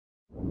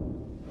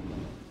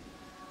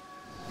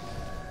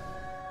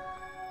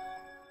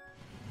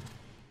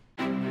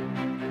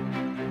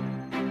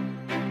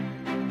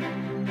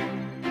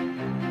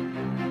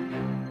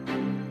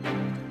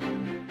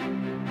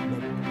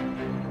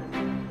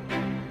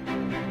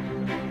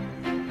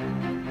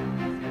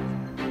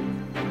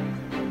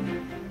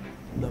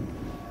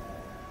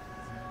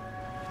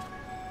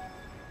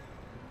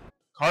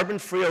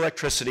Carbon-free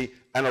electricity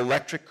and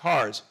electric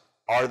cars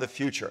are the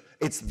future.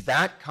 It's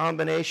that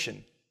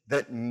combination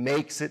that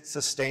makes it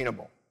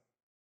sustainable.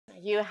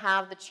 You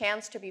have the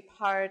chance to be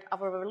part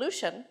of a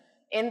revolution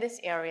in this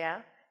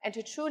area and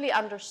to truly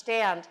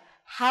understand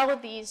how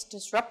these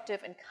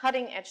disruptive and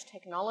cutting-edge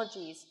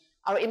technologies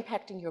are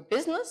impacting your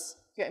business,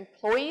 your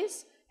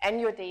employees,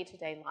 and your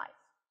day-to-day life.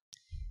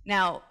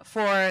 Now,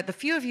 for the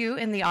few of you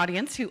in the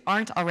audience who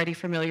aren't already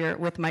familiar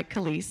with Mike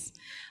Calise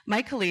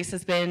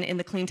has been in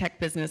the clean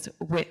tech business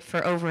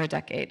for over a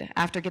decade,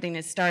 after getting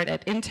his start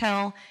at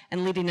Intel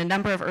and leading a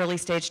number of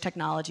early-stage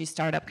technology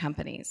startup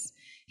companies.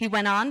 He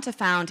went on to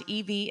found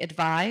EV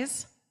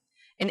Advise,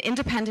 an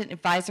independent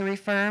advisory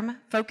firm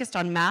focused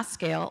on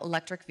mass-scale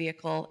electric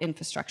vehicle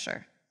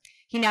infrastructure.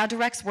 He now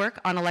directs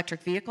work on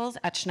electric vehicles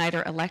at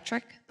Schneider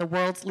Electric, the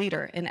world's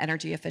leader in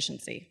energy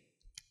efficiency.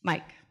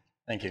 Mike.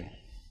 Thank you.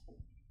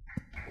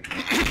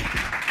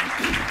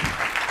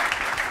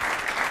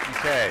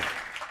 Okay.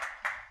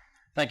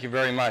 Thank you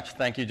very much.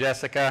 Thank you,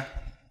 Jessica.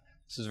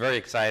 This is very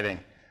exciting.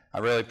 I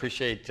really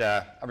appreciate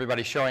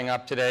everybody showing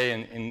up today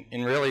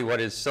in really what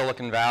is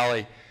Silicon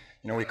Valley.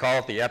 You know, we call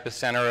it the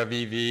epicenter of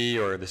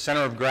EV or the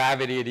center of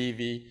gravity at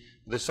EV.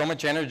 There's so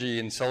much energy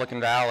in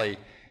Silicon Valley,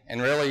 and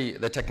really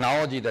the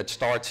technology that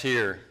starts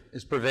here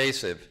is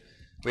pervasive.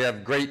 We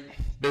have great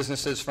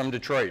businesses from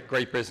Detroit,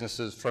 great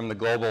businesses from the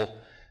global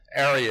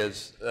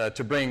areas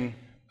to bring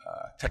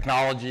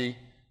technology,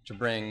 to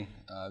bring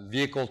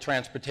vehicle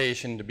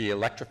transportation to be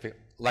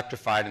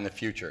electrified in the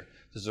future.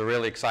 This is a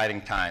really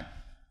exciting time.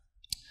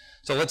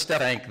 So let's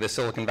thank the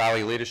Silicon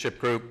Valley Leadership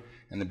Group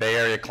and the Bay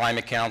Area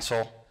Climate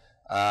Council.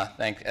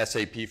 Thank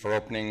SAP for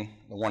opening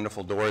the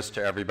wonderful doors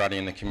to everybody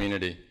in the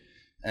community.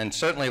 And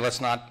certainly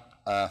let's not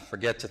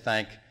forget to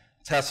thank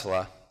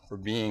Tesla for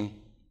being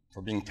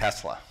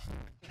Tesla.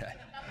 Okay.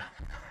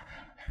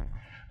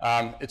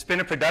 It's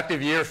been a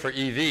productive year for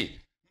EV.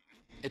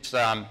 It's,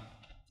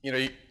 you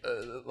know,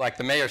 like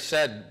the mayor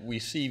said, we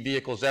see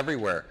vehicles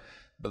everywhere.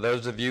 But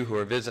those of you who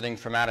are visiting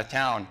from out of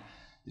town,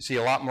 you see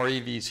a lot more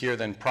EVs here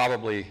than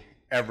probably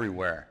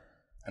everywhere.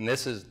 And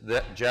this is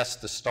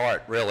just the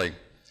start, really.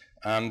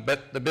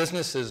 But the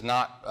business is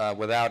not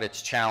without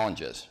its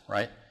challenges,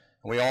 right?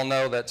 And we all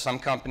know that some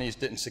companies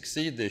didn't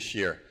succeed this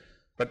year.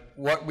 But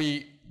what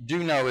we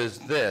do know is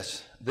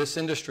this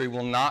industry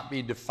will not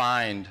be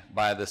defined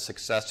by the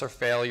success or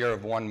failure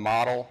of one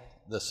model,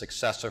 the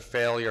success or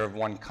failure of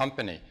one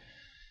company.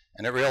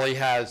 And it really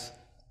has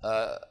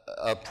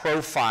a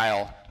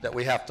profile that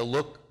we have to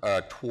look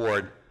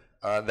toward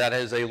that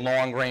is a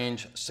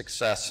long-range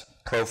success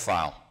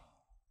profile.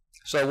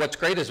 So what's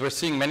great is we're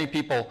seeing many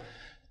people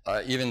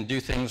even do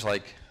things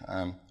like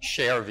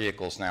share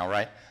vehicles now,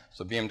 right?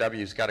 So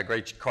BMW's got a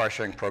great car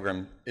sharing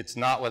program. It's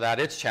not without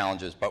its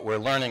challenges, but we're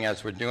learning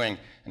as we're doing,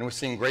 and we're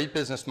seeing great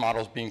business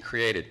models being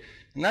created.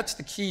 And that's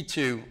the key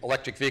to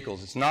electric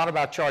vehicles. It's not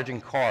about charging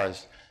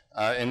cars.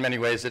 In many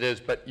ways it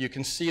is, but you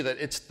can see that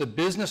it's the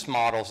business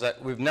models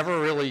that we've never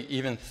really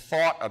even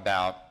thought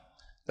about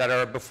that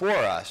are before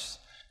us,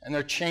 and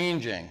they're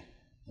changing.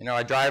 You know,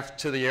 I drive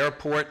to the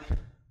airport,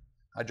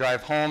 I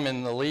drive home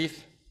in the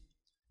Leaf,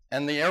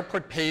 and the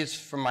airport pays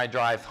for my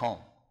drive home.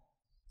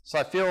 So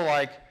I feel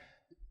like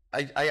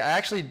I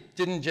actually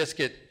didn't just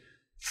get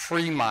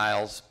free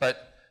miles,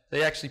 but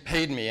they actually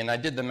paid me, and I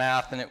did the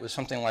math, and it was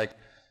something like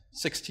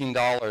 $16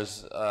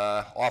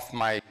 off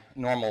my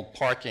normal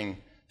parking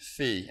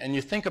fee. And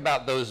you think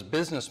about those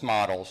business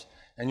models,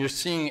 and you're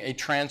seeing a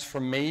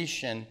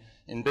transformation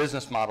in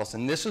business models,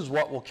 and this is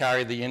what will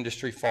carry the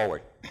industry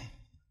forward.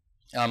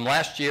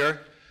 Last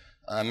year,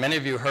 many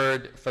of you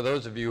heard, for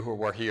those of you who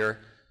were here,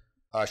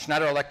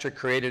 Schneider Electric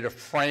created a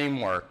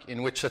framework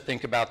in which to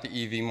think about the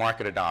EV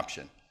market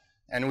adoption.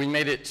 And we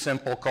made it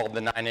simple, called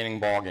the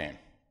 9-inning ballgame.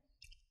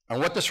 And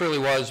what this really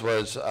was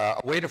a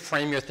way to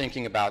frame your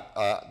thinking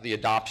about the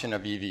adoption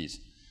of EVs.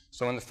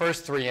 So in the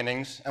first 3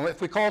 innings, and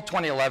if we call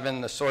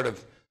 2011 the sort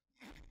of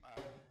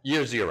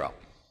year zero,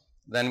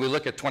 then we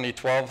look at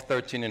 2012,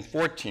 13, and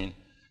 14,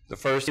 the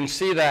first, you can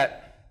see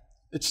that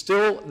it's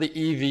still the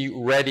EV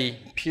ready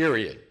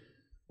period.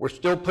 We're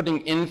still putting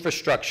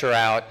infrastructure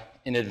out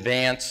in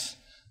advance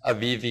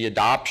of EV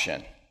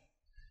adoption.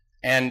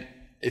 And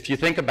if you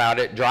think about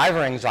it, driver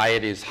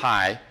anxiety is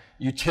high,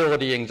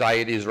 utility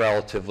anxiety is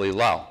relatively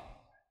low.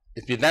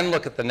 If you then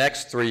look at the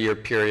next 3-year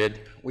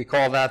period, we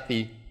call that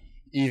the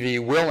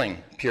EV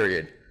willing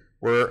period,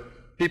 where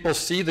people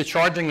see the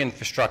charging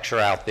infrastructure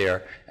out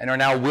there and are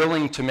now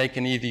willing to make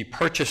an EV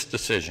purchase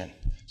decision.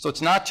 So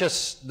it's not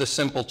just the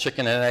simple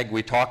chicken and egg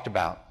we talked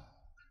about.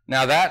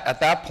 Now at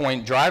that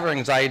point, driver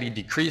anxiety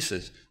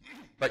decreases,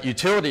 but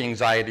utility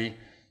anxiety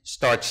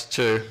starts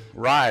to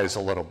rise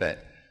a little bit.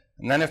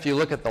 And then if you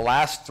look at the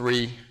last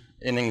 3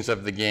 innings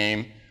of the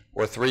game,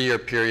 or 3-year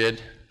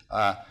period,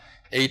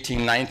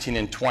 18, 19,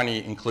 and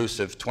 20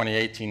 inclusive,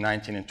 2018,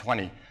 19, and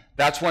 20,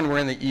 that's when we're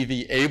in the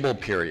EV able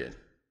period.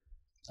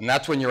 And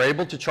that's when you're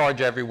able to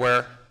charge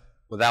everywhere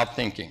without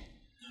thinking.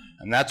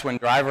 And that's when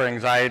driver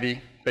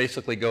anxiety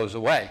basically goes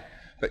away.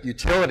 But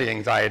utility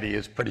anxiety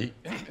is pretty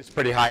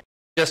high.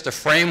 Just a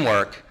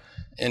framework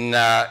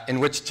in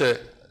which to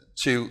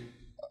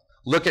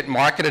look at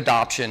market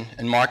adoption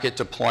and market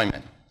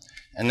deployment.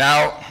 And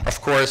now,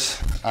 of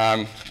course,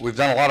 we've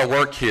done a lot of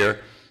work here,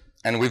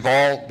 and we've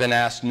all been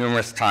asked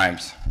numerous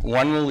times,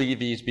 when will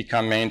EVs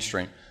become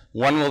mainstream?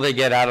 When will they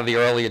get out of the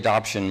early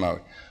adoption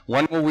mode?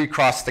 When will we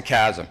cross the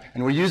chasm?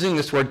 And we're using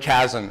this word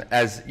chasm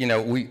as, you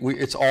know,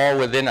 it's all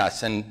within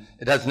us, and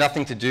it has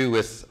nothing to do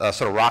with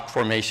sort of rock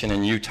formation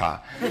in Utah.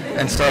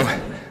 And so,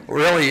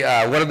 really,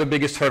 what are the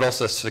biggest hurdles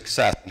to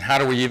success? And how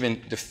do we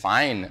even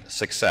define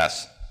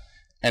success?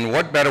 And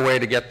what better way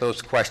to get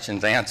those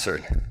questions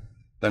answered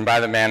than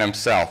by the man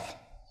himself?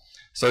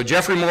 So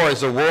Geoffrey Moore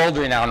is a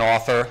world-renowned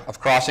author of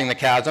Crossing the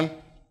Chasm,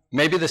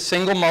 maybe the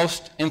single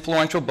most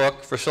influential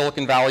book for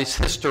Silicon Valley's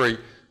history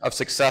of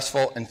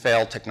successful and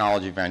failed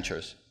technology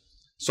ventures.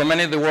 So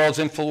many of the world's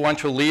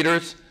influential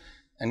leaders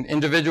and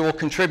individual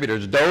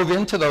contributors dove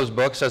into those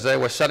books as they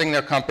were setting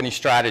their company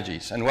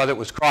strategies. And whether it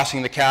was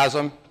Crossing the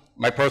Chasm,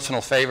 my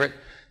personal favorite,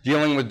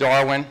 Dealing with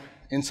Darwin,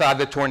 Inside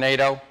the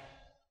Tornado,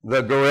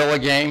 The Gorilla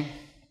Game,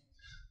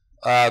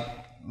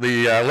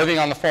 Living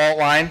on the Fault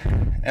Line,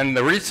 and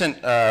the recent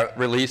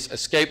release,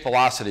 Escape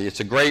Velocity. It's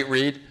a great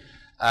read.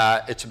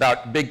 It's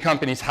about big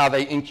companies, how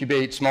they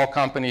incubate small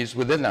companies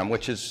within them,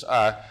 which is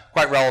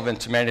quite relevant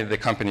to many of the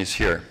companies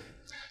here.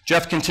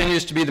 Jeff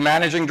continues to be the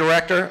managing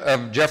director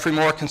of Geoffrey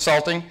Moore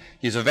Consulting.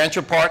 He's a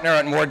venture partner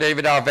at Mohr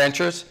Davidow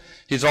Ventures.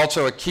 He's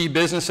also a key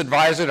business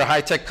advisor to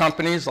high-tech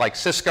companies like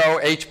Cisco,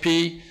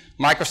 HP,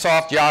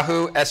 Microsoft,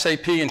 Yahoo,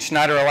 SAP, and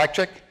Schneider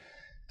Electric.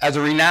 As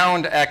a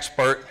renowned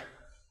expert,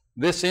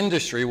 this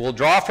industry will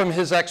draw from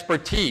his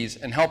expertise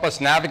and help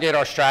us navigate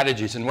our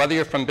strategies. And whether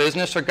you're from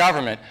business or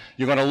government,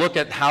 you're going to look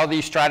at how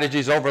these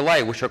strategies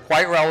overlay, which are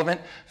quite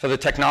relevant for the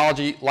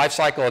technology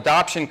lifecycle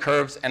adoption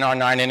curves and our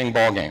 9-inning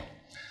ballgame.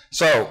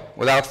 So,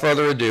 without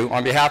further ado,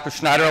 on behalf of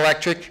Schneider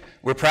Electric,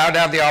 we're proud to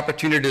have the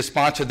opportunity to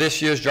sponsor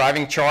this year's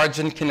Driving Charged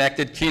and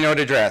Connected keynote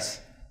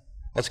address.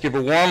 Let's give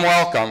a warm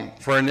welcome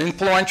for an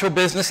influential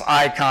business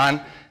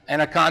icon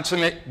and a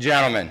consummate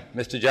gentleman,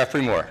 Mr.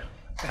 Geoffrey Moore.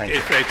 Thank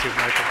you. Thank you,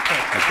 Michael.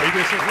 Are you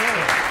going to sit down?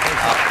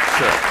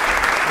 Sure.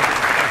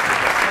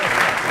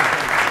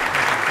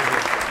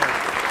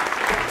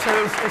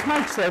 So as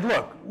Mike said,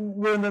 look,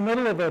 we're in the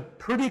middle of a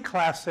pretty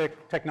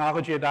classic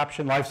technology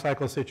adoption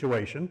lifecycle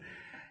situation,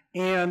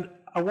 and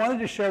I wanted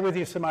to share with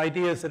you some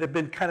ideas that have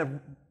been kind of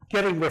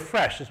getting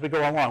refreshed as we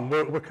go along.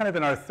 We're kind of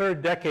in our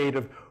third decade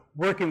of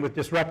working with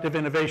disruptive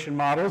innovation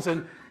models,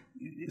 and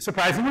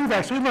surprisingly, we've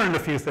actually learned a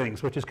few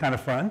things, which is kind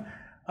of fun.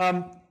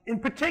 In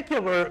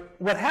particular,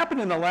 what happened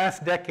in the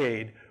last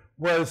decade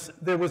was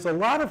there was a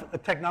lot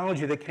of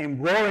technology that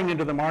came roaring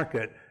into the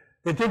market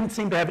that didn't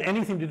seem to have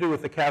anything to do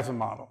with the chasm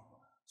model.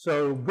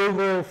 So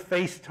Google,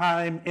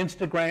 FaceTime,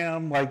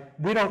 Instagram, like,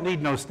 we don't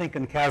need no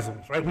stinking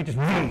chasms, right? We just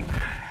boom.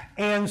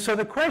 And so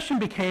the question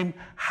became,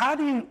 how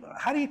do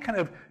you kind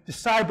of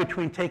decide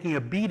between taking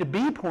a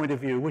B2B point of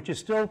view, which is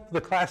still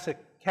the classic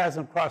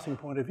chasm crossing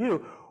point of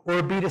view, or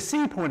a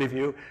B2C point of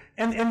view,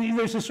 and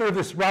there's this sort of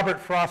this Robert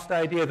Frost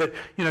idea that,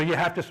 you know, you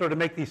have to sort of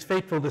make these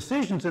fateful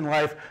decisions in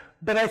life,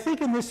 but I think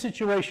in this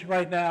situation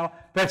right now,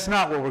 that's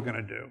not what we're going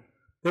to do.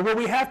 That what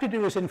we have to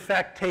do is, in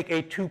fact, take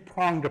a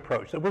two-pronged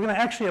approach, that we're going to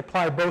actually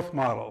apply both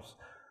models.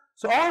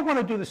 So all I want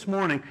to do this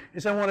morning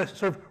is I want to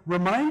sort of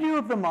remind you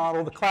of the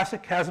model, the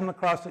classic chasm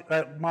across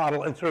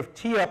model, and sort of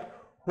tee up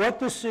what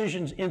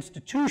decisions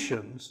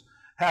institutions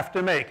have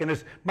to make. And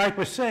as Mike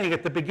was saying,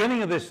 at the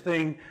beginning of this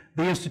thing,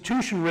 the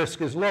institution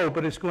risk is low,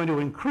 but it's going to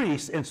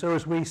increase. And so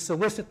as we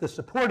solicit the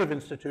support of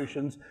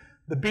institutions,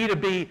 the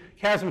B2B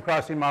chasm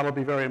crossing model will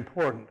be very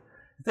important.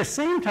 At the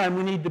same time,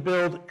 we need to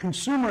build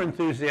consumer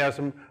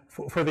enthusiasm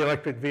for the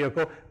electric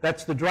vehicle.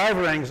 That's the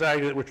driver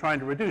anxiety that we're trying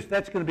to reduce.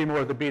 That's going to be more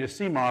of the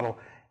B2C model.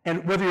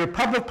 And whether you're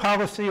public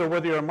policy or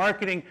whether you're a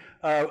marketing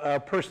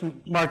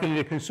person marketing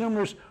to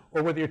consumers,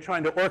 or whether you're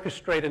trying to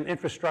orchestrate an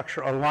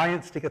infrastructure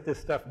alliance to get this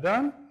stuff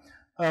done,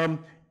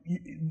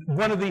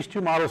 one of these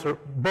two models, or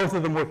both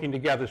of them working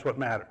together, is what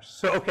matters.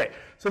 So, okay,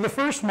 so the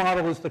first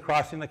model is the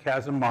Crossing the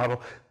Chasm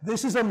model.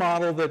 This is a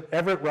model that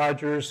Everett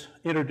Rogers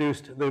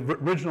introduced, the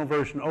original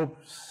version,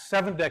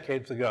 7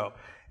 decades ago.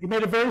 He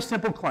made a very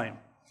simple claim.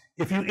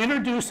 If you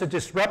introduce a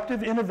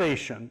disruptive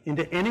innovation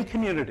into any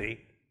community,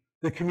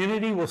 the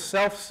community will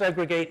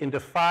self-segregate into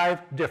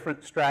 5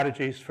 different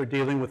strategies for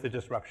dealing with the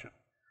disruption.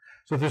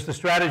 So there's the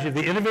strategy of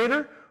the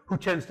innovator, who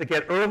tends to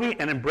get early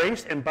and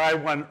embrace and buy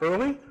one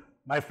early.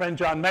 My friend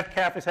John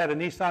Metcalf has had a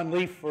Nissan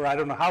Leaf for I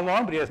don't know how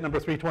long, but he has number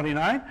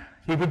 329.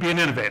 He would be an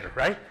innovator,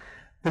 right?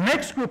 The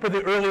next group are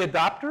the early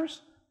adopters.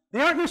 They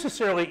aren't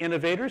necessarily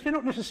innovators. They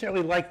don't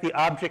necessarily like the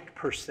object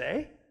per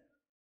se,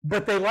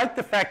 but they like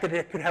the fact that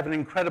it could have an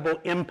incredible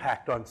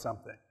impact on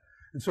something.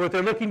 And so what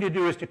they're looking to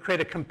do is to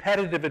create a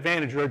competitive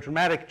advantage or a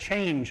dramatic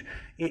change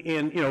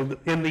in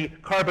the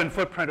carbon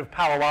footprint of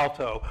Palo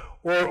Alto,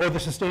 or the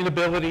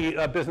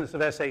sustainability business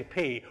of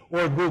SAP,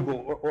 or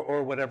Google,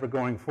 or whatever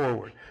going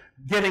forward,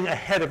 getting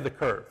ahead of the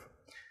curve.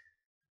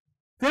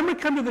 Then we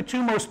come to the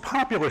 2 most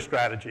popular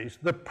strategies.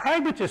 The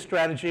pragmatist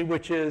strategy,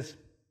 which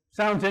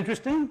sounds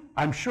interesting.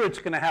 I'm sure it's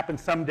going to happen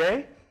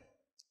someday.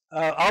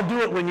 I'll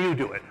do it when you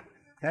do it,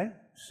 okay?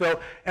 So,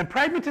 and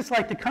pragmatists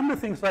like to come to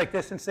things like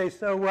this and say,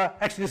 so,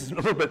 actually this is a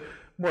little bit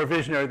more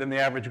visionary than the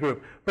average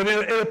group, but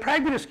in a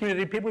pragmatist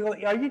community, people go,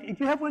 do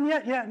you have one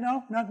yet? Yeah,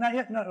 no, not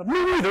yet, no.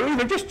 Me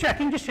neither, just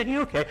checking,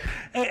 okay.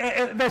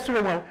 And that's sort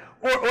of one.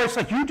 Or it's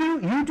like, you do,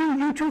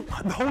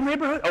 the whole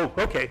neighborhood? Oh,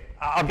 okay,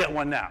 I'll get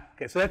one now.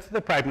 Okay, so that's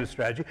the pragmatist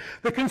strategy.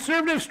 The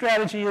conservative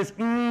strategy is,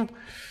 no,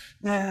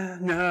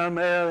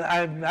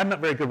 I'm not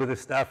very good with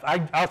this stuff.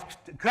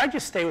 Could I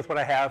just stay with what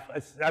I have?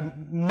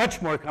 I'm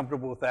much more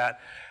comfortable with that.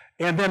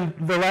 And then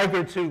the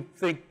laggards who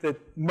think that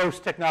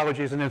most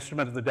technology is an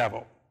instrument of the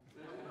devil.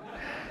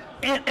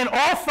 And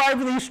all 5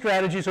 of these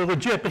strategies are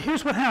legit, but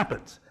here's what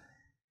happens.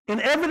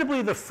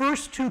 Inevitably, the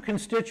first 2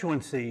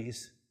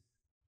 constituencies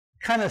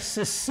kind of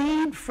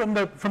secede from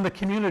the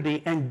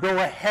community and go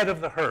ahead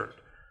of the herd.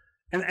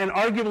 And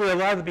arguably, a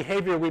lot of the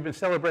behavior we've been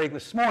celebrating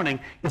this morning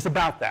is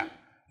about that.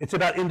 It's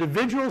about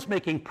individuals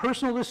making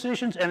personal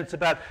decisions, and it's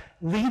about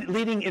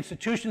leading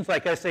institutions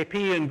like SAP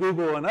and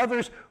Google and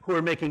others who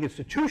are making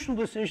institutional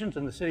decisions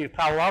in the city of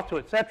Palo Alto,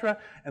 et cetera,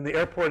 and the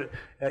airport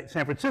at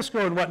San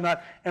Francisco and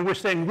whatnot. And we're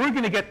saying we're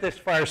going to get this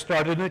fire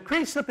started, and it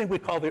creates something we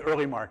call the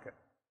early market.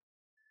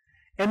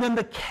 And then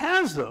the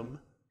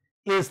chasm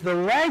is the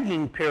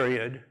lagging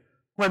period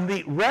when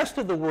the rest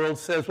of the world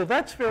says, well,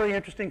 that's very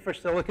interesting for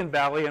Silicon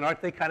Valley, and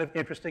aren't they kind of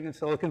interesting in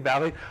Silicon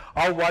Valley?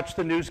 I'll watch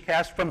the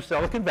newscast from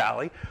Silicon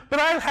Valley, but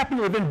I happen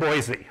to live in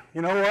Boise,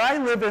 or I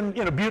live in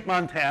Butte,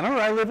 Montana, or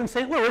I live in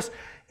St. Louis,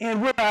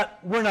 and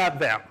we're not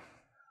them.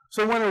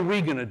 So when are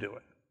we going to do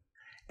it?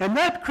 And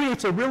that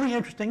creates a really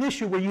interesting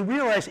issue where you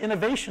realize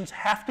innovations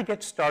have to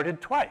get started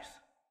twice.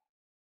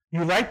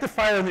 You light the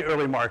fire in the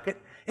early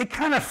market, it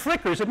kind of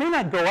flickers. It may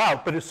not go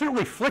out, but it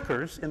certainly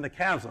flickers in the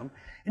chasm.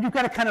 And you've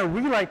got to kind of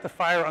relight the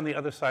fire on the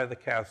other side of the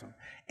chasm.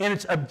 And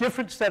it's a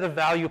different set of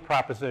value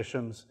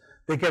propositions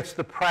that gets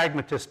the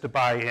pragmatist to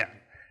buy in.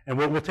 And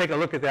we'll take a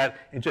look at that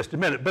in just a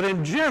minute. But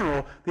in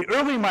general, the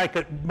early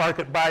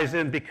market buys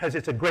in because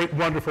it's a great,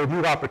 wonderful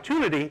new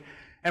opportunity,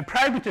 and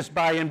pragmatists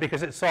buy in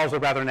because it solves a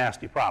rather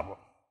nasty problem,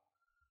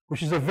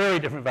 which is a very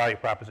different value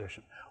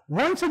proposition.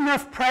 Once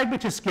enough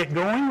pragmatists get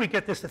going, we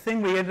get this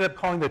thing we ended up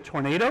calling the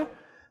tornado.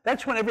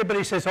 That's when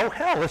everybody says, oh,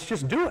 hell, let's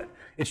just do it.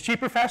 It's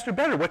cheaper, faster,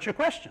 better. What's your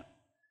question?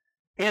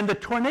 And the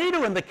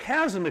tornado and the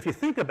chasm, if you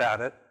think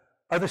about it,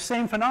 are the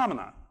same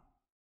phenomenon.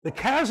 The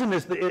chasm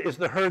is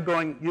the herd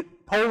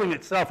polling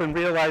itself and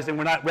realizing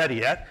we're not ready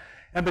yet.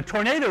 And the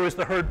tornado is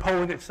the herd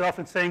polling itself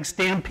and saying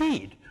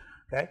stampede.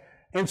 Okay?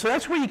 And so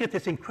that's where you get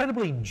this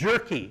incredibly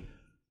jerky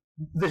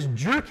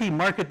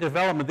market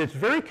development that's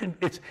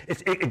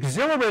it's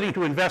exhilarating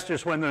to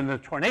investors when they're in the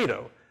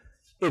tornado.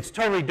 It's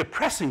totally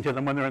depressing to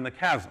them when they're in the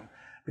chasm,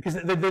 because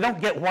they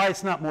don't get why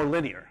it's not more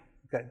linear.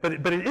 Okay?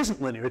 But it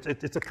isn't linear.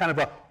 It's a kind of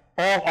a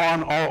all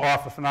on, all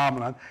off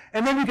phenomenon.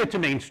 And then you get to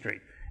Main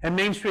Street. And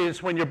Main Street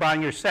is when you're buying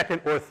your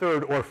 2nd or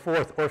 3rd or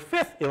 4th or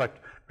 5th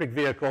electric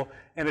vehicle,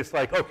 and it's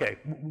like, okay,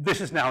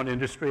 this is now an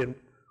industry, and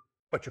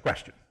what's your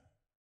question?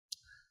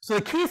 So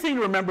the key thing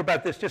to remember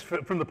about this, just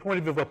from the point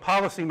of view of a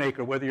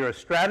policymaker, whether you're a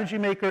strategy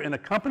maker in a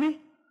company,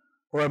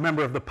 or a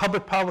member of the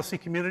public policy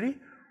community,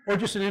 or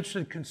just an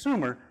interested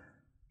consumer,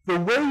 the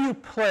way you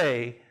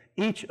play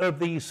each of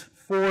these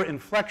 4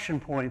 inflection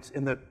points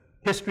in the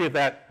history of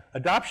that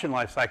adoption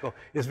life cycle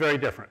is very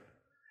different.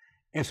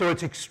 And so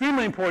it's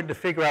extremely important to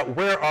figure out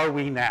where are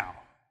we now.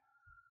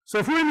 So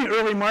if we're in the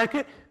early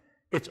market,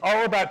 it's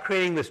all about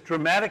creating this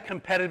dramatic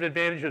competitive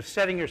advantage of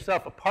setting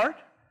yourself apart.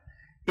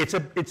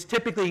 It's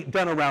typically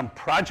done around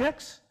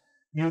projects.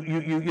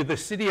 The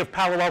city of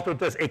Palo Alto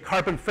does a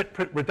carbon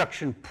footprint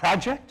reduction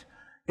project.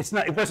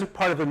 It wasn't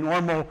part of the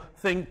normal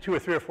thing 2 or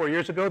 3 or 4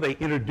 years ago. They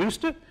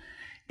introduced it.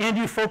 And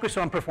you focus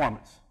on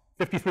performance.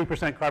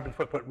 53% carbon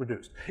footprint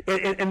reduced.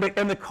 And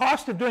the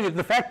cost of doing it,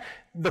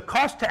 the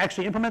cost to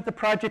actually implement the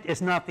project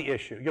is not the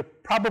issue. You'll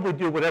probably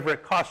do whatever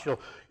it costs.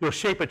 You'll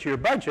shape it to your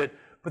budget.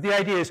 But the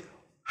idea is,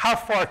 how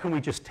far can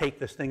we just take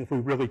this thing if we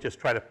really just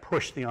try to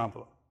push the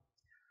envelope?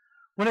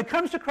 When it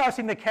comes to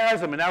crossing the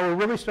chasm, and now we're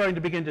really starting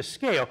to begin to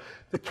scale,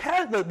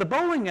 the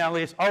bowling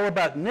alley is all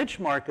about niche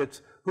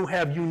markets who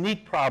have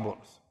unique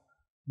problems.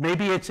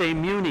 Maybe it's a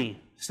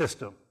muni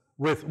system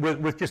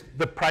with just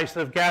the price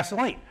of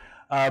gasoline.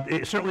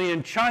 Certainly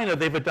in China,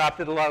 they've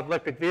adopted a lot of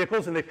electric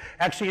vehicles, and they've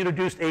actually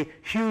introduced a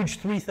huge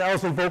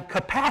 3,000-volt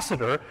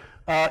capacitor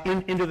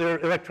into their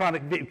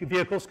electronic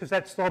vehicles, because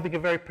that's solving a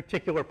very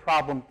particular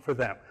problem for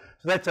them.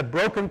 So that's a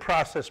broken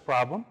process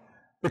problem.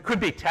 It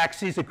could be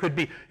taxis, it could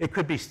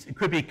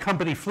be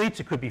company fleets,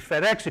 it could be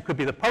FedEx, it could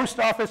be the post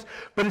office,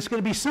 but it's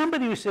going to be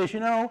somebody who says,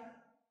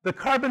 the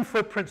carbon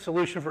footprint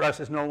solution for us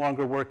is no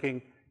longer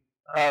working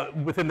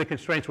within the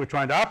constraints we're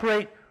trying to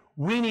operate.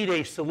 We need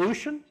a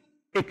solution.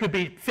 It could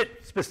be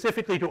fit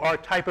specifically to our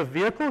type of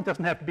vehicle. It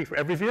doesn't have to be for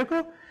every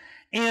vehicle.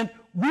 And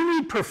we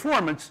need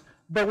performance,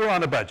 but we're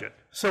on a budget.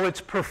 So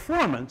it's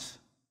performance,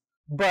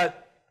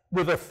 but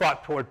with a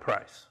thought toward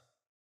price.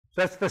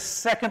 So that's the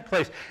second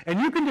place. And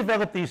you can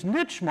develop these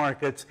niche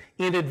markets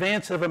in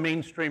advance of a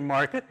mainstream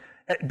market.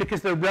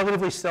 because they're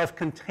relatively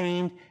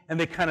self-contained and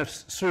they kind of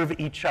serve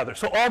each other.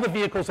 So all the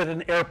vehicles at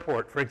an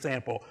airport, for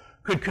example,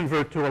 could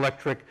convert to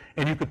electric,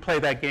 and you could play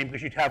that game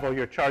because you'd have all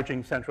your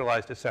charging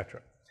centralized, et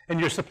cetera, and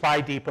your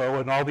supply depot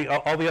and all the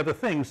other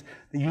things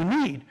that you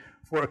need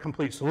for a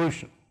complete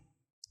solution.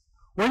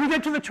 When you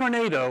get to the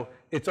tornado,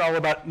 it's all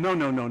about,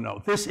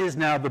 no. This is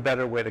now the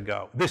better way to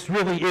go. This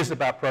really is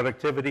about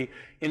productivity.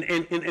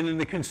 In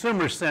the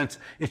consumer sense,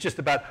 it's just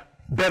about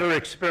better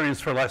experience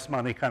for less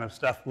money kind of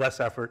stuff, less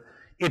effort.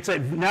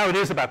 Now it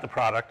is about the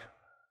product,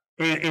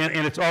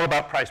 and it's all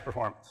about price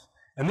performance.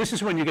 And this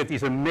is when you get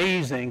these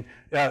amazing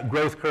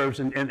growth curves,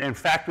 and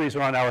factories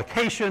are on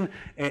allocation,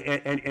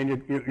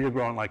 and you're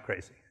growing like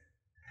crazy.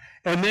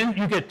 And then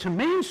you get to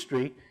Main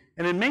Street,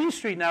 and in Main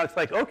Street now it's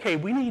like, okay,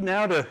 we need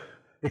now to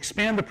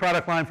expand the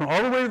product line from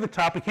all the way to the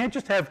top. We can't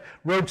just have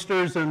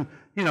roadsters and,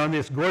 and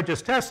this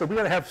gorgeous Tesla. We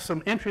got to have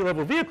some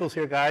entry-level vehicles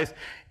here, guys.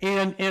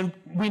 And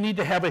we need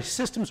to have a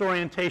systems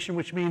orientation,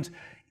 which means,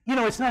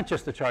 it's not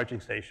just the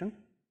charging station.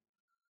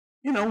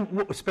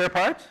 Spare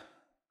parts,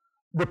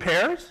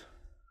 repairs.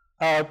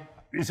 Do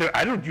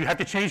you have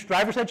to change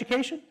driver's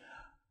education?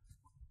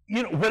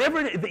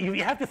 Whatever,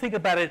 you have to think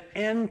about it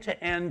end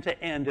to end to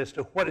end as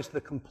to what is the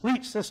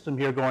complete system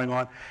here going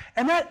on.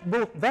 And that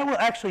will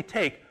actually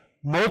take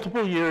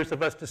multiple years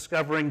of us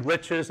discovering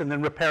glitches and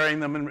then repairing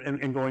them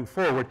and going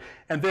forward.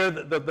 And there,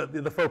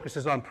 the focus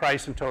is on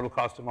price and total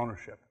cost of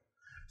ownership.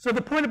 So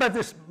the point about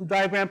this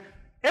diagram,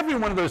 every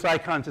one of those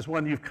icons is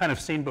one you've kind of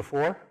seen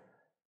before.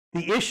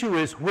 The issue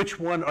is which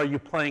one are you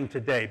playing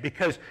today?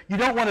 Because you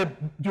don't want to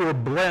do a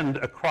blend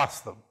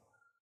across them.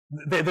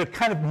 They're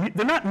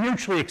not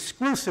mutually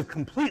exclusive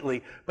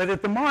completely, but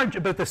at the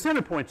margin, but at the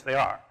center points they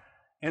are.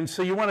 And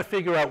so you want to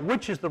figure out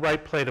which is the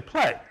right play to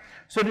play.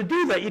 So to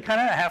do that, you kind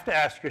of have to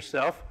ask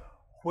yourself,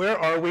 where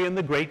are we in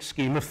the great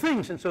scheme of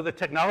things? And so the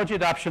technology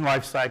adoption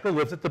life cycle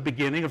lives at the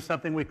beginning of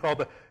something we call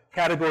the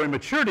category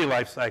maturity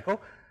life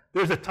cycle.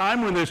 There's a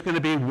time when there's going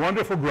to be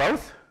wonderful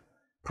growth.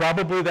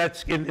 Probably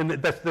that's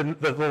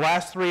the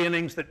last 3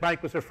 innings that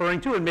Mike was referring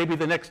to, and maybe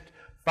the next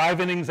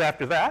 5 innings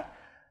after that.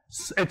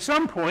 At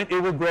some point, it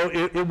will grow.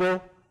 It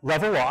will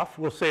level off.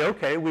 We'll say,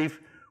 okay, we've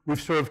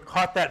sort of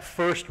caught that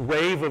first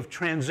wave of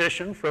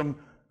transition from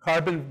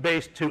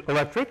carbon-based to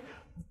electric.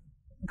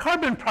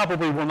 Carbon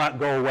probably will not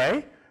go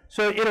away,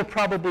 so it'll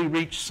probably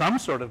reach some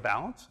sort of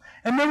balance.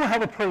 And then we'll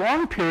have a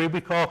prolonged period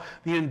we call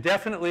the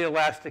indefinitely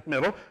elastic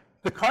middle.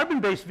 The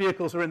carbon-based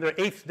vehicles are in their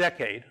 8th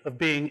decade of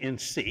being in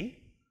C.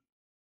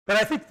 But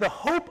I think the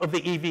hope of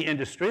the EV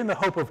industry and the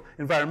hope of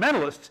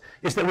environmentalists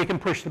is that we can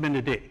push them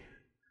into D.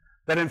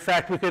 That in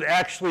fact we could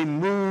actually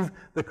move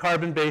the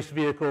carbon-based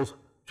vehicles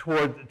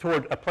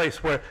toward a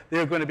place where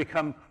they're going to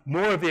become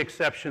more of the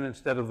exception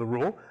instead of the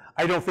rule.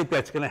 I don't think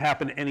that's going to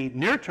happen any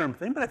near-term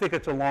thing, but I think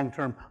it's a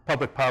long-term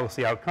public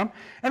policy outcome.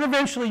 And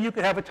eventually you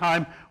could have a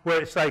time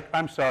where it's like,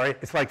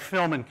 it's like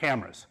film and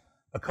cameras,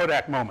 a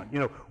Kodak moment.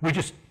 We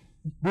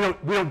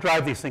don't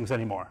drive these things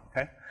anymore,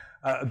 okay?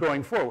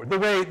 Going forward, the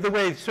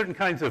way certain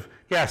kinds of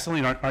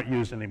gasoline aren't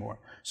used anymore.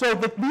 So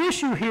the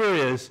issue here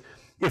is,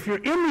 if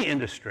you're in the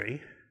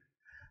industry,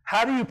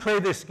 how do you play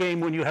this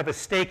game when you have a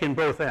stake in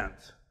both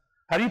ends?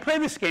 How do you play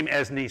this game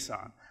as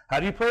Nissan?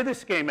 How do you play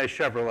this game as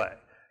Chevrolet,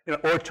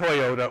 or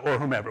Toyota, or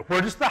whomever?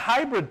 Where does the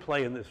hybrid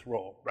play in this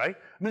role, right?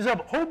 I mean, there's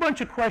a whole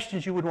bunch of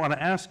questions you would want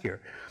to ask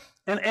here.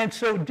 And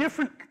so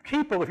different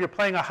people, if you're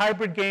playing a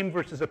hybrid game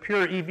versus a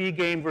pure EV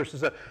game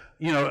versus a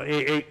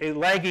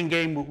lagging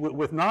game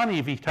with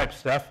non-EV type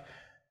stuff,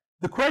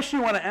 the question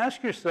you want to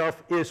ask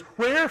yourself is,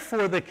 where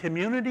for the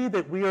community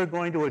that we are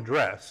going to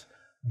address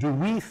do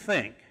we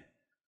think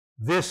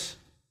this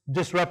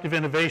disruptive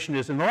innovation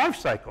is in the life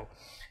cycle?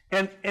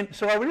 And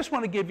so I just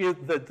want to give you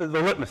the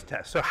litmus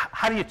test. So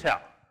how do you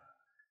tell?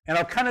 And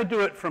I'll kind of do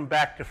it from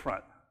back to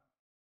front.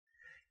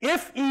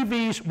 If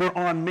EVs were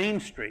on Main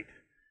Street,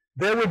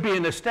 there would be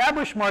an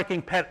established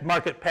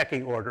market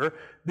pecking order.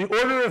 The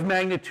order of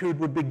magnitude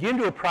would begin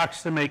to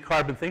approximate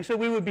carbon things, so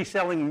we would be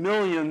selling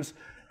millions,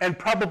 and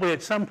probably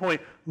at some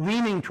point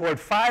leaning toward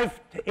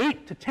 5 to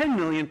 8 to 10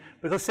 million,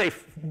 but let's say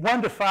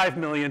 1 to 5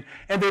 million,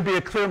 and there'd be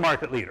a clear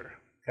market leader,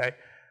 okay?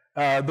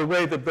 The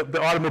way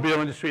the automobile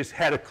industry has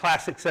had a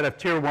classic set of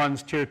tier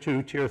 1s, tier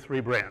 2, tier 3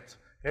 brands,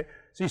 okay?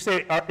 So you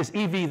say, is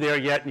EV there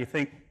yet? And you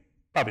think,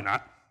 probably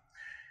not.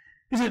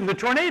 Is it in the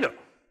tornado?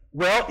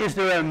 Well, is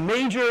there a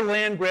major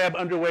land grab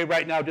underway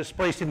right now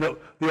displacing the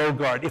old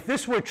guard? If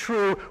this were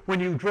true when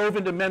you drove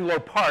into Menlo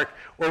Park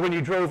or when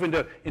you drove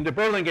into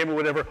Burlingame or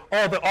whatever,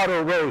 all the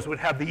auto rows would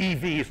have the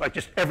EVs like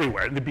just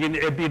everywhere. It'd be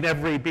in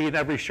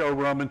every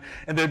showroom,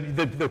 and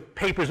the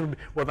papers would be,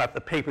 well, not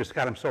the papers,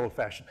 God, I'm so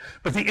old-fashioned,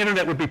 but the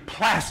internet would be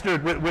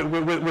plastered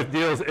with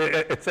deals,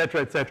 et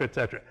cetera, et cetera, et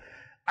cetera.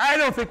 I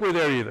don't think we're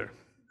there either.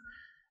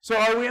 So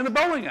are we in the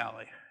bowling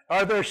alley?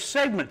 Are there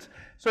segments?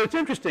 So it's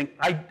interesting.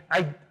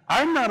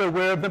 I'm not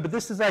aware of them, but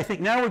this is, I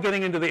think, now we're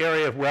getting into the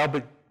area of, well,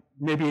 but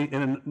maybe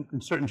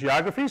in certain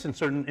geographies, in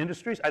certain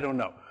industries, I don't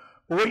know.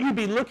 But what you'd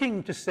be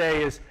looking to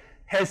say is,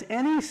 has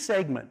any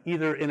segment,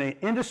 either in an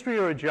industry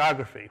or a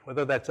geography,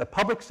 whether that's a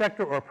public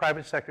sector or a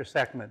private sector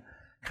segment,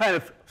 kind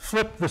of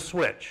flipped the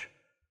switch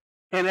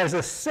and as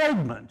a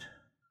segment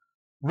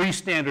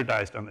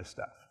re-standardized on this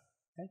stuff.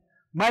 Okay?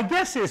 My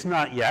guess is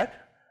not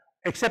yet,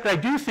 except I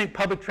do think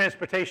public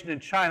transportation in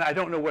China, I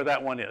don't know where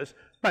that one is.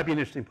 Might be an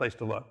interesting place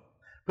to look.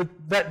 But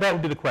that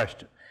would be the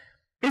question.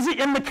 Is it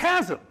in the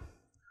chasm?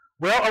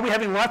 Well, are we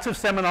having lots of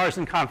seminars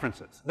and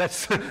conferences?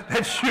 That's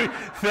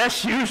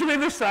usually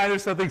the sign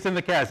of something's in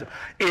the chasm.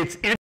 Is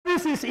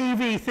this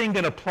EV thing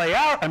going to play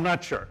out? I'm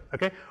not sure.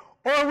 Okay?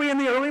 Or are we in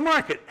the early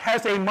market?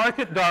 Has a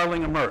market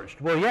darling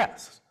emerged? Well,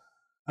 yes.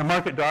 A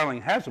market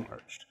darling has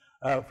emerged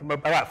from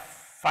about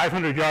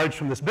 500 yards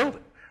from this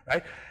building,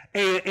 right?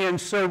 And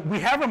so we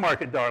have a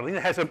market darling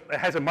that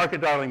has a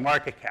market darling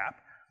market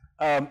cap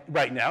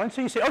right now. And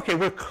so you say, okay,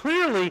 we're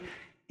clearly,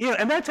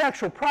 and that's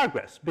actual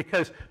progress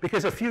because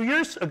a few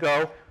years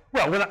ago,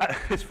 well,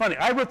 it's funny,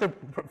 I wrote the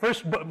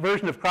first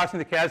version of Crossing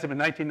the Chasm in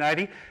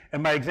 1990,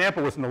 and my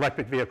example was an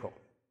electric vehicle.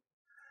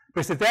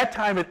 Because at that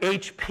time at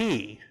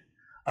HP,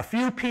 a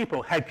few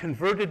people had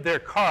converted their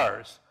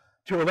cars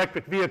to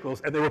electric vehicles,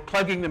 and they were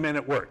plugging them in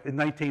at work in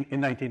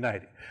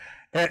 1990.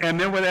 And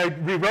then when I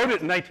rewrote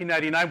it in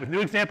 1999 with new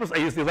examples, I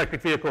used the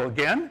electric vehicle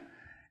again.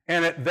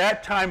 And at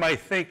that time, I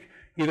think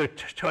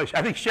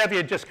Chevy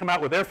had just come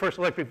out with their first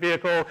electric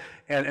vehicle,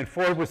 and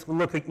Ford was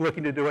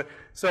looking to do it.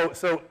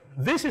 So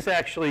this is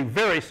actually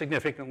very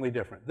significantly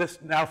different. This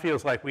now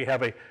feels like we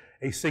have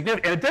a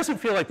significant, and it doesn't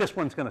feel like this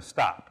one's going to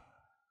stop.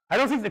 I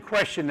don't think the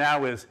question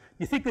now is, do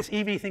you think this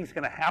EV thing's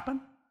going to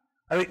happen?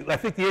 I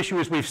think the issue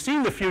is we've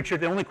seen the future.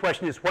 The only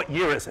question is, what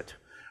year is it?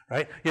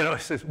 Right? You know,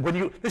 this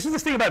is the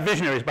thing about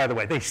visionaries, by the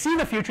way. They see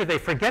the future, they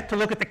forget to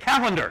look at the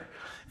calendar.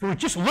 If we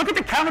just look at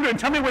the calendar and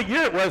tell me what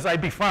year it was,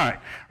 I'd be fine.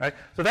 Right?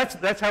 So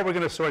that's how we're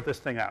going to sort this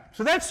thing out.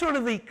 So that's sort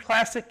of the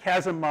classic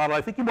chasm model.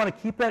 I think you want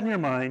to keep that in your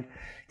mind.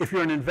 If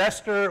you're an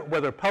investor,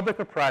 whether public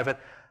or private,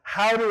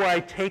 how do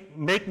I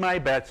make my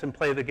bets and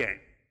play the game?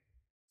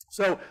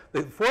 So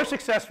the 4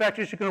 success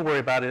factors you're going to worry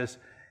about is,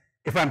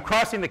 if I'm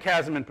crossing the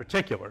chasm in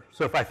particular,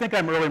 so if I think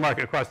I'm early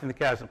market crossing the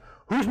chasm,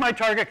 who's my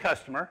target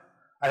customer?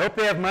 I hope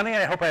they have money.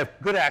 I hope I have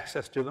good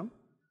access to them.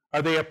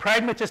 Are they a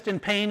pragmatist in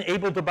pain,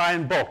 able to buy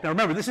in bulk? Now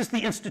remember, this is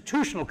the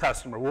institutional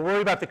customer. We'll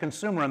worry about the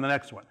consumer on the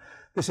next one.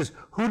 This is,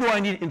 who do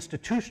I need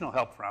institutional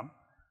help from?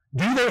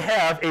 Do they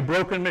have a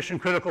broken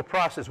mission-critical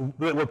process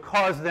that will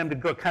cause them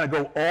to kind of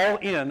go all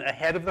in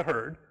ahead of the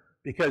herd?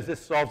 Because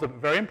this solves a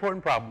very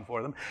important problem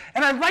for them.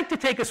 And I'd like to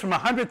take us from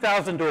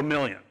 100,000 to 1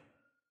 million,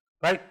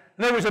 right?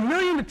 In other words, 1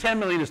 million to 10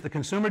 million is the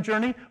consumer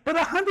journey, but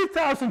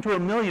 100,000 to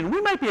 1 million,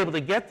 we might be able to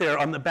get there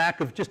on the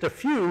back of just a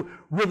few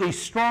really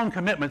strong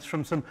commitments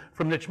from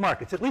niche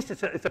markets. At least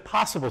it's a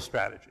possible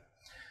strategy.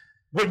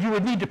 What you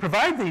would need to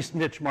provide these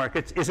niche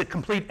markets is a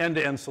complete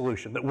end-to-end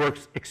solution that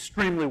works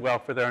extremely well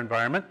for their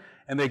environment,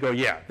 and they go,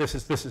 yeah, this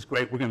is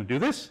great, we're going to do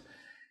this.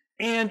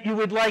 And you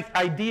would like,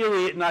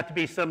 ideally, it not to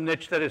be some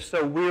niche that is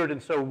so weird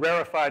and so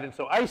rarefied and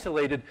so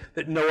isolated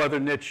that no other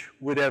niche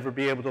would ever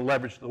be able to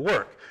leverage the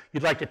work.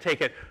 You'd like to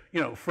take it,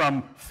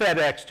 from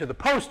FedEx to the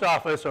post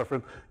office, or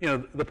from,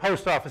 the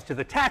post office to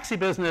the taxi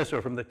business,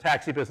 or from the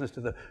taxi business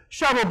to the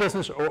shuttle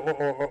business, or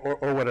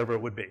whatever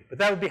it would be. But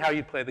that would be how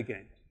you'd play the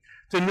game.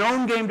 It's a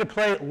known game to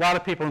play. A lot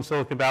of people in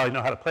Silicon Valley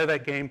know how to play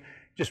that game.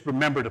 Just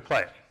remember to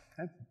play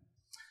it.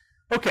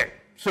 Okay.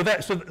 So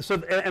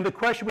and the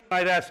question we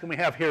might ask, and we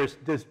have here,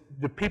 is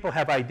do people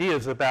have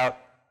ideas about,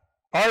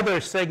 are there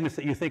segments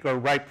that you think are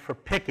ripe for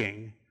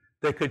picking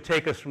that could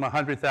take us from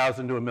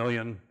 100,000 to 1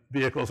 million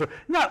vehicles? Or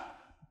not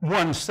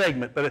one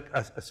segment, but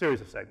a series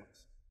of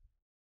segments.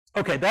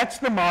 Okay, that's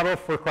the model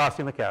for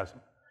crossing the chasm.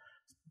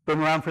 It's been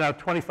around for now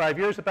 25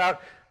 years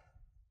about.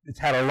 It's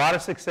had a lot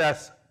of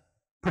success,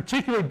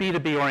 particularly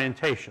B2B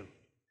orientation.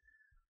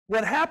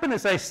 What happened,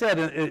 as I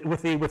said,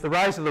 with the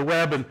rise of the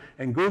web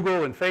and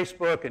Google and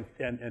Facebook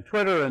and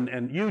Twitter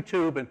and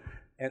YouTube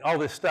and all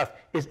this stuff,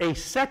 is a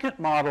second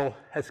model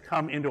has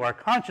come into our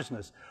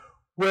consciousness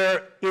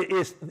where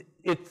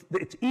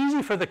it's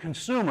easy for the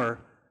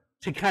consumer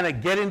to kind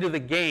of get into the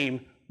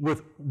game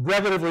with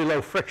relatively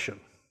low friction.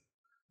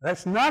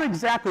 That's not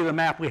exactly the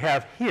map we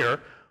have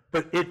here,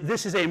 but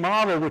this is a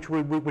model which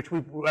we're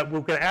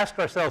going to ask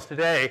ourselves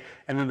today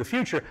and in the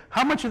future,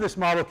 how much of this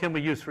model can we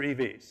use for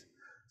EVs?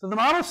 So the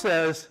model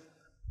says,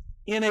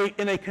 in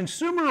a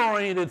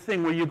consumer-oriented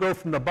thing where you go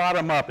from the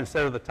bottom up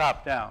instead of the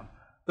top down,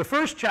 the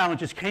first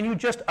challenge is, can you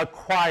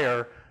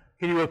acquire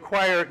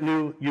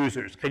new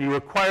users? Can you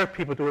acquire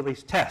people to at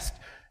least test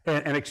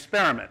and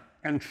experiment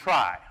and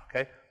try?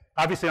 Okay.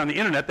 Obviously, on the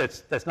internet,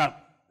 that's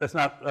not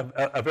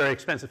a very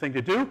expensive thing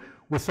to do.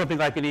 With something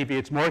like an EV,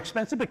 it's more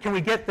expensive. But can we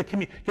get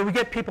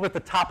people at the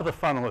top of the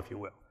funnel, if you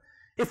will?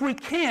 If we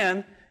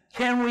can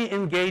we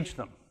engage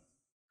them?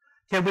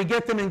 Can we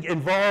get them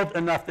involved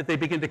enough that they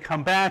begin to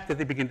come back, that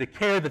they begin to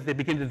care, that they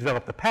begin to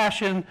develop the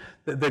passion,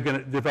 that they're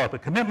going to develop a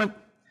commitment?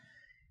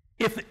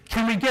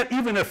 Can we get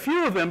even a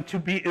few of them to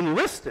be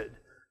enlisted?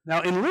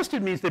 Now,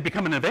 enlisted means they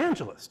become an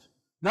evangelist.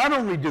 not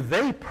only do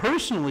they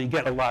personally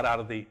get a lot out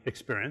of the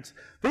experience,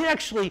 they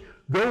actually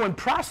go and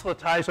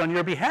proselytize on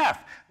your behalf.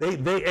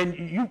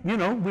 And you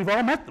know, we've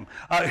all met them.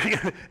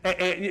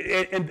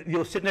 And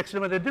you'll sit next to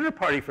them at a dinner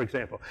party, for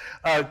example.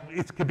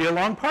 It could be a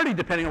long party,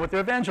 depending on what they're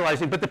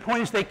evangelizing, but the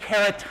point is they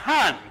care a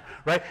ton,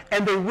 right?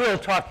 And they will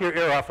talk your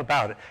ear off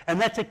about it. And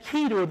that's a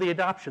key to the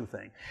adoption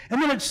thing. And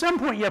then at some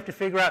point you have to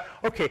figure out,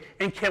 okay,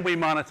 and can we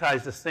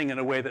monetize this thing in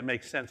a way that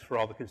makes sense for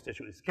all the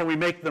constituents? Can we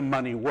make the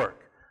money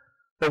work?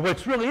 But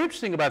what's really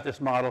interesting about this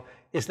model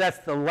is that's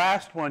the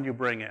last one you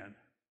bring in.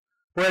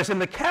 Whereas in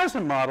the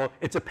Chasm model,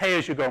 it's a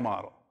pay-as-you-go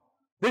model.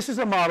 This is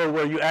a model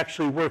where you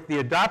actually work the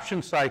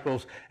adoption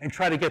cycles and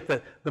try to get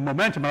the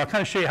momentum. And I'll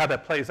kind of show you how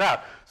that plays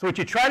out. So what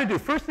you try to do,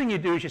 first thing you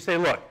do is you say,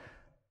 look,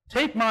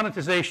 take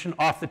monetization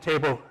off the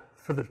table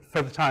for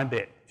the time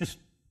being. Just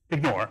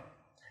ignore.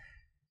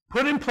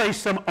 Put in place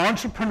some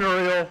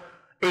entrepreneurial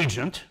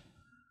agent,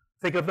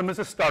 think of them as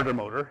a starter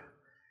motor,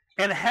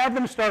 and have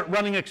them start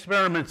running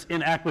experiments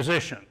in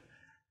acquisition.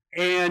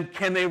 And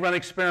can they run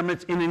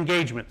experiments in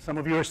engagement? Some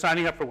of you are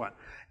signing up for one.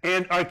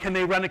 And can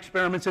they run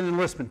experiments in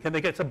enlistment? Can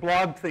they get some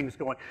blog things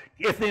going?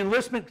 If the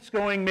enlistment's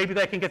going, maybe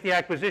that can get the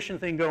acquisition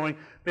thing going.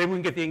 Maybe we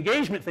can get the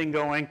engagement thing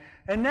going.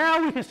 And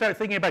now we can start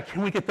thinking about,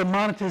 can we get the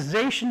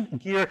monetization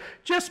gear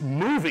just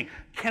moving?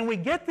 Can we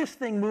get this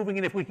thing moving?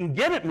 And if we can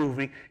get it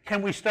moving,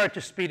 can we start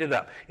to speed it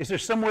up? Is there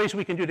some ways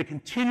we can do to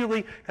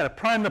continually kind of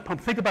prime the pump?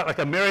 Think about like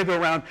a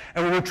merry-go-round.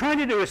 And what we're trying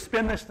to do is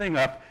spin this thing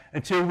up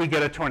until we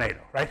get a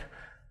tornado, right?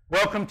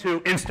 Welcome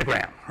to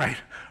Instagram, right?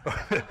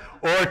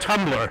 Or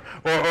Tumblr,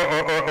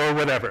 or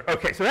whatever.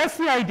 Okay, so that's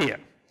the idea.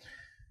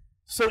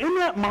 So in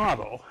that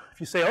model, if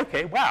you say,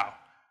 okay, wow,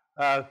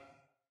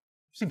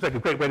 seems like a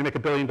great way to make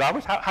 $1 billion.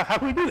 How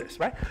can we do this,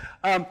 right?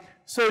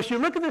 So as you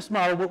look at this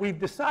model, what we've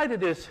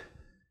decided is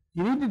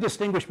you need to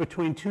distinguish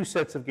between two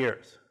sets of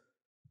gears.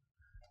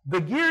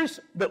 The gears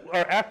that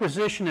are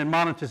acquisition and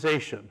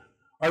monetization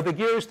are the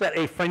gears that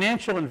a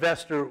financial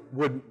investor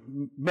would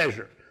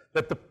measure,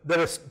 that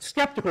a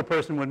skeptical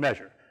person would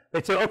measure.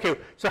 They'd say, okay,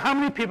 so how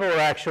many people are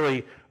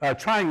actually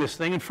trying this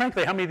thing? And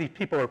frankly, how many of these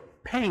people are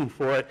paying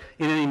for it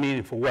in any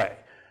meaningful way?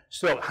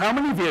 So how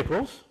many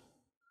vehicles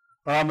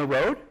are on the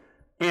road?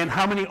 And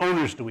how many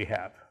owners do we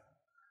have?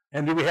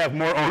 And do we have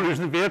more owners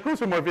than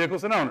vehicles or more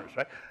vehicles than owners,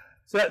 right?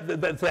 So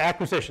that's the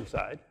acquisition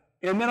side.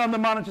 And then on the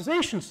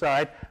monetization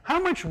side, how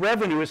much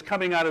revenue is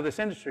coming out of this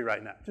industry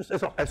right now, just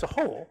as a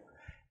whole?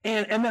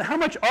 And then how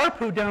much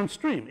ARPU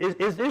downstream? Is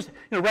you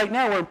know, right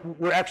now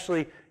we're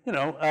actually, you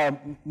know,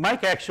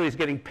 Mike actually is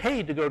getting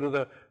paid to go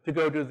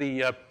to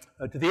the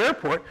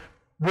airport.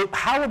 Well,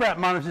 how will that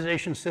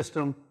monetization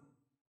system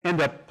end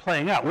up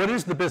playing out? What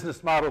is the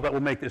business model that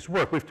will make this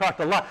work? We've talked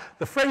a lot.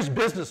 The phrase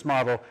business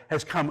model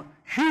has come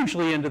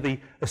hugely into the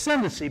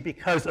ascendancy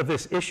because of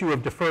this issue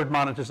of deferred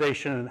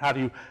monetization and how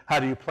do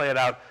you play it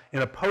out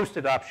in a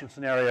post-adoption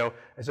scenario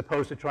as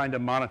opposed to trying to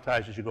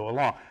monetize as you go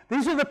along.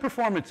 These are the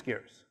performance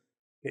gears.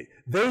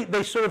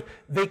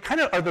 They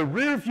kind of are the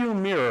rear view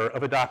mirror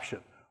of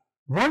adoption.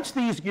 Once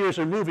these gears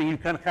are moving, you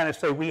can kind of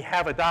say, we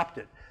have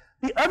adopted.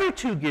 The other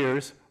two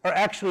gears are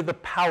actually the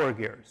power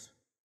gears.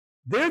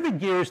 They're the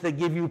gears that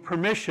give you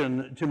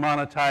permission to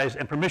monetize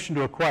and permission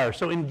to acquire.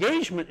 So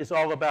engagement is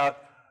all about,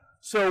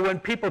 so when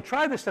people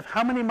try this stuff,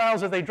 how many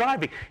miles are they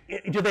driving?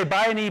 Do they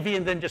buy an EV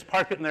and then just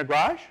park it in their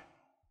garage?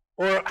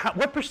 Or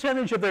what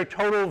percentage of their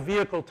total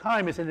vehicle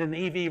time is in an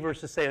EV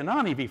versus, say, a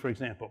non-EV, for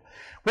example?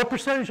 What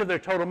percentage of their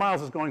total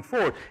miles is going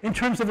forward? In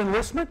terms of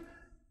enlistment,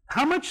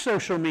 how much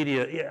social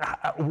media,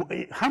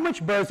 how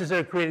much buzz is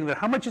there creating there?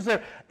 How much is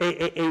there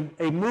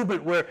a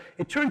movement where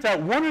it turns out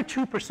 1 or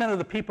 2% of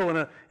the people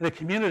in a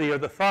community are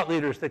the thought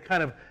leaders that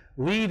kind of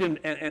lead and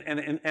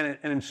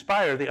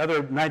inspire the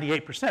other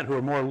 98% who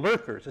are more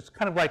lurkers? It's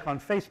kind of like on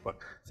Facebook,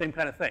 same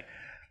kind of thing.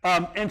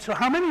 And so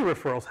how many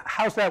referrals?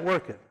 How's that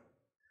working?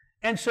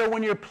 And so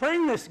when you're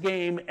playing this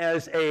game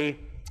as a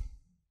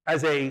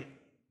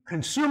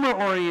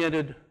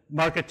consumer-oriented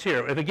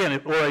marketeer, and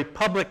again, or a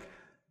public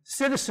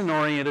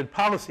citizen-oriented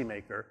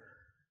policymaker,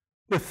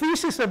 the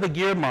thesis of the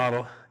gear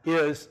model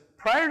is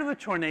prior to the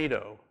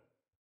tornado,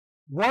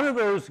 one of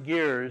those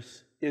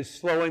gears is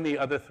slowing the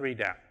other three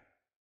down.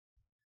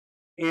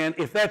 And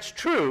if that's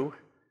true,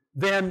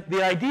 then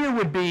the idea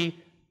would be,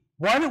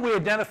 why don't we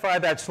identify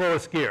that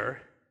slowest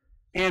gear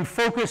and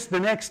focus the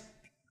next,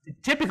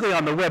 typically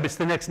on the web, it's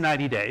the next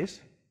 90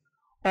 days,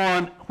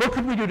 on what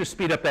could we do to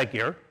speed up that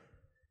gear,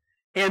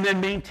 and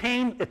then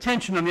maintain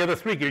attention on the other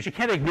three gears. You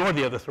can't ignore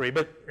the other three,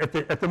 but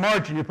at the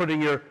margin, you're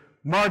putting your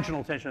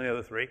marginal attention on the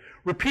other three.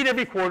 Repeat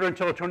every quarter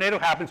until a tornado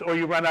happens, or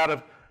you run out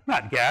of,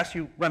 not gas,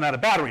 you run out of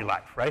battery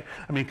life, right?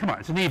 I mean, come on,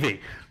 it's an EV.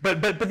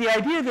 But the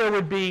idea there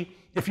would be,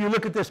 if you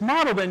look at this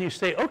model, then you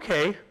say,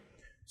 okay,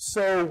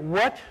 so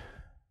what's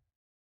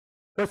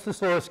the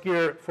slowest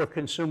gear for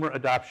consumer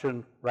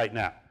adoption right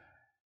now?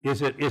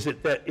 Is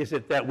it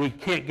that we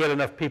can't get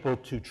enough people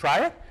to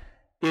try it?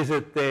 Is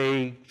it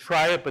they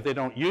try it but they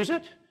don't use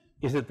it?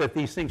 Is it that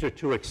these things are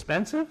too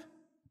expensive?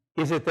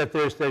 Is it that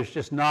there's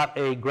just not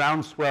a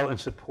groundswell in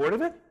support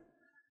of it?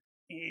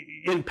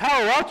 In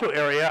Palo Alto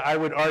area, I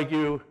would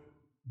argue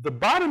the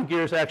bottom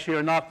gears actually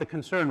are not the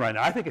concern right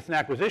now. I think it's an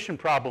acquisition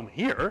problem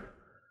here.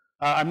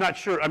 I'm not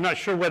sure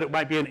what it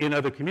might be in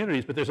other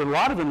communities, but there's a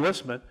lot of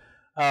enlistment.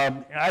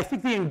 I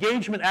think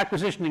the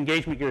acquisition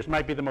engagement gears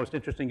might be the most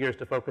interesting gears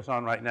to focus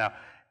on right now,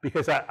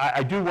 because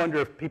I do wonder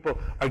if people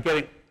are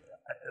getting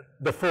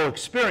the full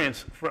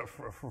experience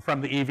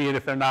from the EV, and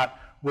if they're not,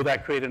 will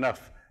that create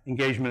enough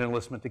engagement and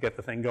enlistment to get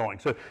the thing going?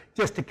 So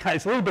just to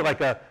it's a little bit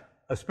like a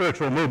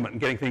spiritual movement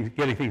and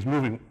getting things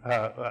moving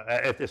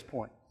at this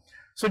point.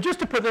 So just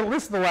to put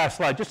this is the last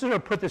slide, just to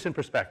put this in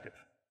perspective.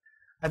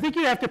 I think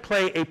you have to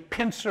play a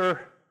pincer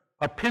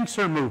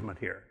movement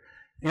here.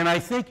 And I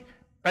think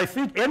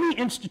any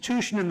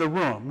institution in the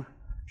room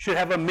should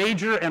have a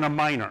major and a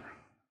minor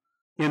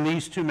in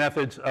these two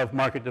methods of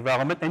market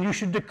development, and you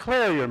should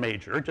declare your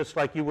major, just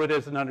like you would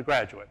as an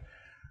undergraduate.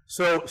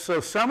 So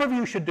some of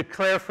you should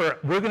declare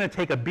we're going to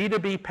take a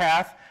B2B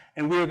path,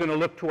 and we're going to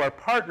look to our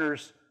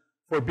partners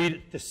for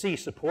B2C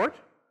support.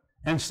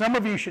 And some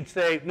of you should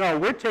say, no,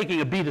 we're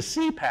taking a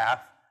B2C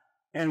path,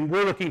 and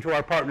we're looking to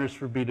our partners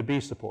for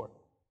B2B support.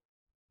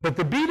 But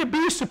the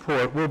B2B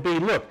support will be,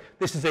 look,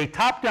 this is a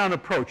top-down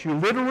approach. You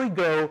literally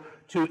go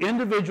to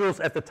individuals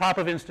at the top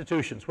of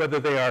institutions, whether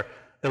they are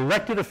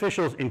elected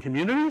officials in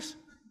communities,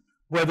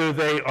 whether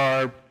they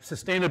are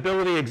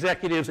sustainability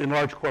executives in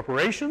large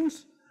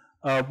corporations,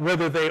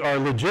 whether they are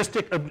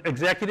logistic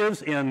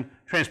executives in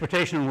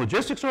transportation and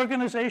logistics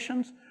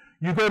organizations.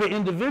 You go to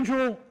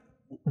individual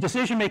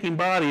decision-making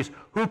bodies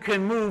who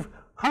can move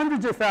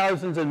hundreds of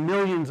thousands and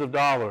millions of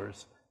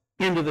dollars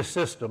into the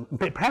system,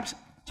 perhaps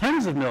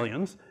tens of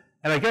millions,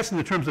 and I guess in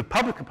the terms of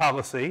public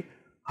policy,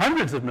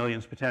 hundreds of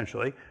millions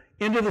potentially,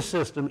 into the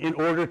system in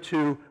order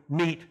to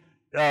meet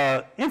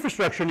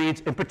infrastructure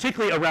needs, and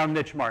particularly around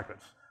niche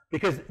markets,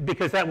 because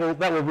that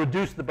will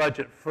reduce the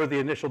budget for the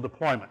initial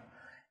deployment.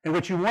 And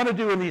what you want to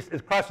do in these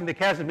crossing the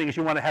chasm thing is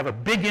you want to have a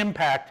big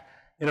impact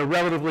in a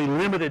relatively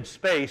limited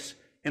space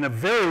in a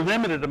very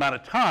limited amount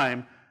of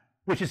time,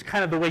 which is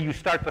kind of the way you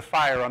start the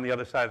fire on the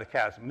other side of the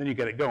chasm, and then you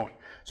get it going.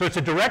 So it's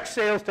a direct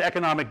sales to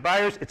economic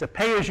buyers. It's a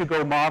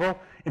pay-as-you-go model.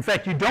 In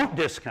fact, you don't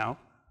discount.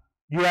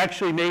 You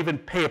actually may even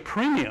pay a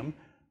premium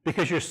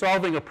because you're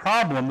solving a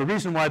problem. The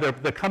reason why they're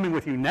coming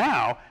with you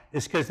now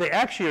is because they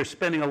actually are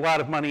spending a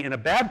lot of money in a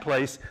bad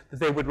place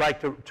that they would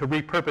like to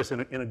repurpose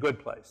in a good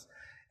place.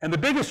 And the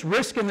biggest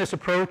risk in this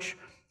approach,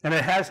 and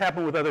it has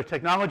happened with other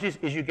technologies,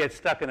 is you get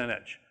stuck in a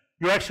niche.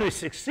 You actually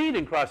succeed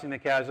in crossing the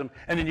chasm,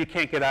 and then you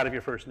can't get out of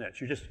your first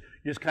niche. You're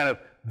just kind of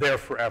there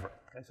forever.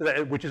 Okay? So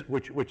that, which is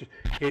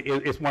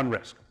one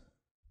risk.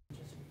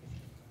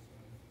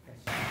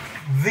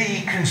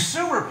 The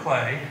consumer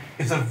play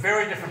is a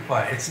very different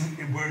play.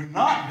 We're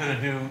not going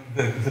to do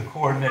the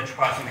core niche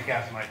crossing the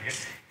chasm idea.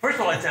 First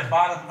of all, it's a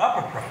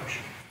bottom-up approach.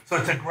 So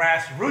it's a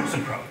grassroots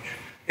approach.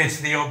 It's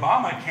the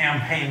Obama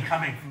campaign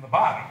coming from the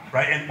bottom,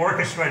 right, and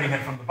orchestrating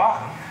it from the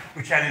bottom,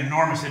 which had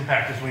enormous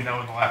impact, as we know,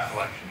 in the last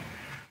election.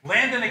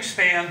 Land and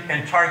expand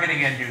and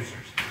targeting end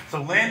users.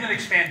 So land and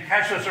expand,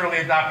 catch those early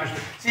adopters,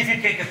 see if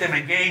you can't get them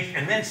engaged,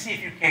 and then see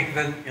if you can't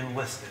get them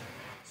enlisted,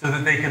 so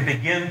that they can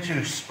begin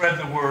to spread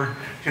the word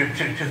to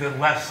the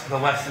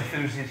less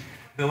enthusiasts,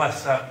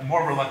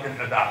 more reluctant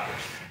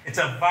adopters. It's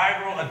a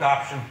viral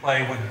adoption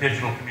play with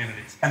digital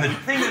communities. And the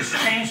thing that's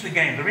changed the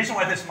game, the reason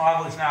why this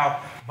model is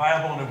now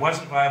viable and it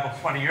wasn't viable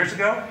 20 years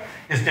ago,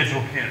 is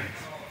digital communities.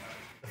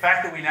 The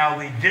fact that we now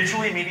lead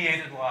digitally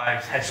mediated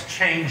lives has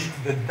changed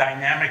the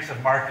dynamics of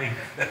marketing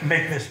that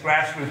make this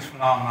grassroots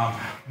phenomenon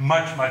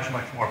much, much,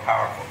 much more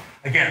powerful.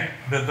 Again,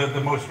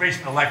 the most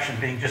recent election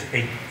being just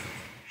a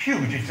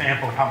huge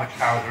example of how much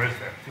power there is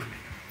there.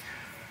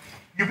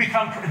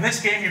 In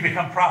this game, you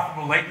become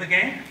profitable late in the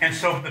game, and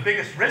so the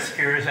biggest risk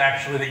here is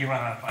actually that you run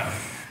out of money.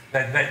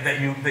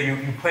 That you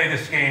play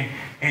this game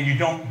and you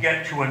don't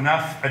get to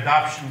enough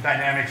adoption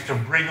dynamics to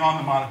bring on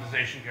the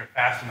monetization gear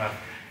fast enough,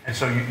 and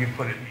so you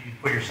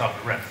put yourself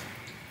at risk.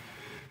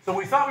 So what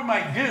we thought we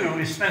might do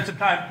is spend some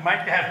time,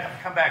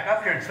 come back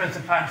up here and spend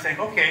some time saying,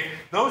 okay,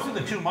 those are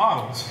the two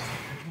models.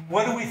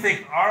 What do we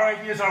think our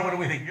ideas are? What do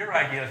we think your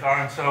ideas are?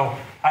 And so,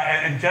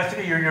 and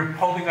Jessica, you're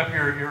holding up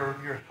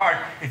your card.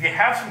 If you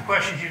have some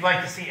questions you'd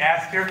like to see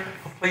asked here,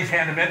 please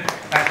hand them in.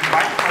 Mike,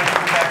 why don't you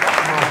come back up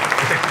and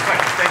we'll take some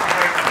questions. Thank you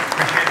very much.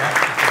 Appreciate that.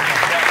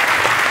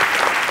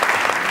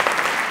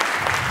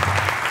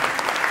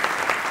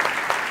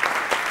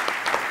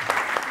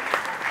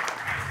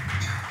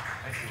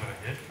 I see what I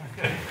did.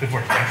 Good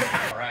work,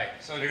 guys. All right.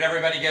 So did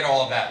everybody get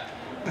all of that?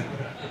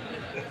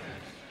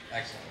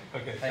 Excellent.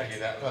 Okay, thank you.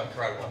 That was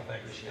incredible.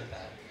 Thanks. Appreciate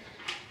that.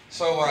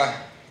 So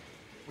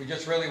we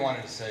just really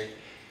wanted to say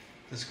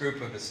this group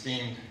of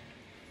esteemed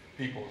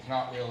people is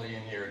not really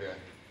in here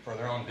for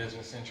their own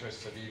business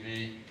interests of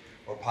EV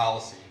or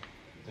policy.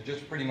 They've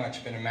just pretty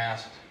much been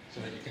amassed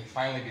so that you can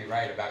finally be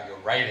right about your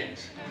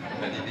writings,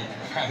 and that EV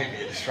can finally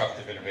be a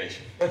disruptive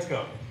innovation. Let's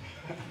go.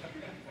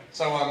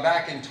 So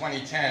back in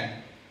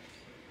 2010,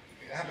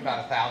 we had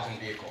about 1,000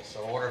 vehicles, so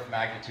order of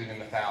magnitude in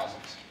the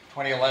thousands.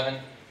 2011,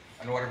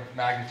 an order of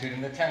magnitude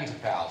in the tens of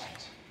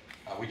thousands.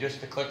 We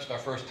just eclipsed our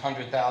first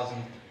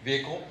 100,000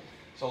 vehicle,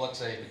 so let's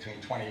say between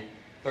 20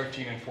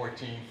 13 and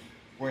 14,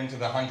 we're into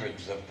the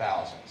hundreds of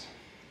thousands.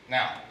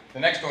 Now, the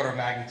next order of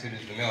magnitude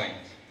is the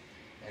millions.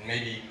 And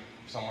maybe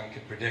someone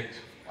could predict,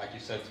 like you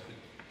said,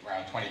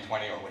 around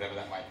 2020 or whatever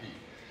that might be.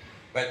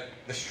 But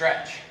the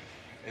stretch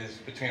is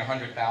between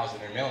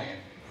 100,000 and a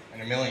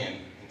million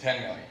and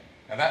 10 million.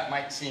 Now that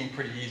might seem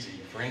pretty easy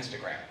for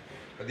Instagram,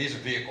 but these are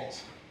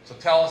vehicles. So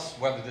tell us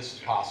whether this is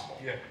possible.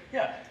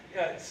 Yeah.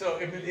 So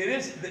it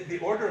is the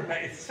order of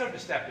magnitude. It's so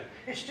deceptive.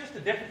 It's just the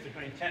difference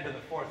between 10 to the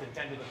 4th and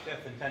 10 to the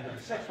 5th and 10 to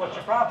the 6th. What's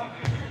your problem?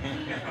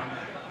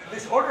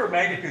 This order of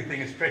magnitude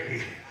thing is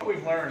tricky. What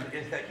we've learned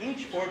is that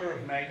each order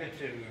of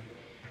magnitude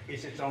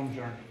is its own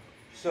journey.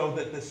 So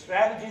that the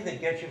strategy that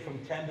gets you from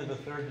 10 to the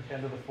 3rd to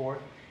 10 to the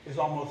 4th is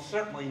almost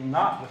certainly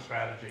not the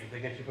strategy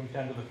that gets you from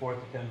 10 to the 4th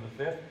to 10 to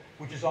the 5th,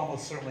 which is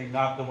almost certainly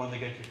not the one that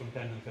gets you from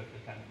 10 to the 5th to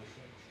 10 to the 6th.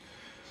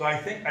 So I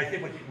think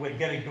we're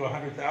getting to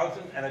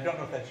 100,000, and I don't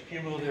know if that's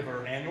cumulative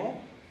or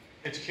annual.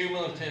 It's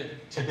cumulative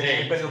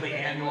Today, but it'll be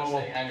annual.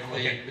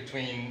 Annually Okay.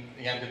 between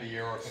the end of the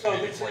year or So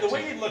the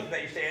way you look at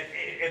that, you say,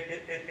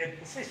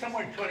 say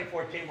somewhere in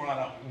 2014 we're on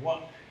a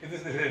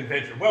this is an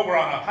adventure. Well, we're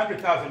on a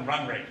 100,000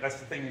 run rate. That's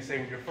the thing you say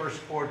when your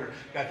first quarter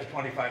got to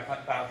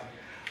 25,000.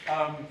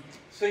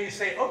 So you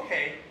say,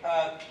 okay,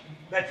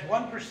 that's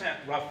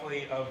 1%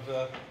 roughly of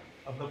the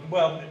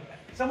well,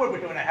 somewhere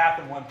between 0.5%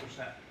 and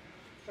 1%.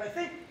 So I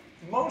think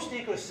most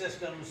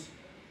ecosystems,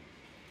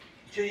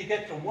 till you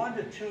get to 1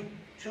 to 2,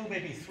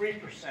 maybe 3%,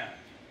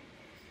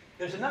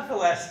 there's enough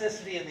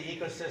elasticity in the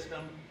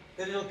ecosystem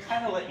that it'll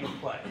kind of let you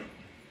play.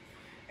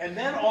 And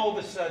then all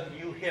of a sudden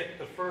you hit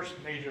the first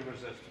major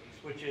resistance,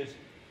 which is,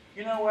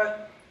 you know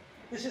what,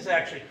 this is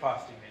actually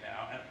costing me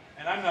now,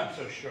 and I'm not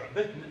so sure.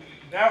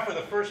 Now for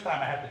the first time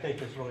I have to take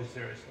this really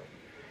seriously.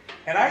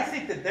 And I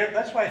think that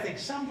that's why I think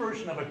some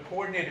version of a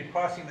coordinated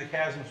crossing the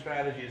chasm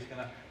strategy is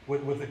going to,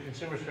 with the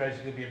consumer strategy,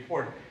 is going to be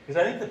important.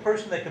 Because I think the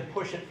person that can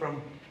push it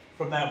from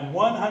that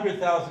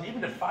 100,000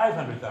 even to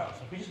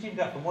 500,000, we just even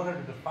got from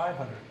 100 to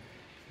 500,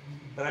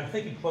 but I'm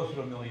thinking closer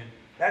to 1 million.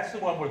 That's the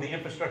one where the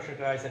infrastructure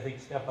guys, I think,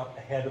 step up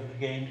ahead of the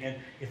game. And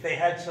if they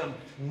had some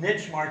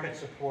niche market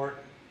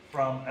support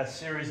from a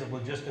series of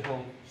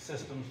logistical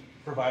systems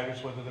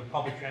providers, whether they're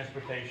public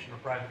transportation or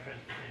private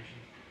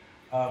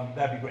transportation,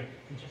 that'd be great.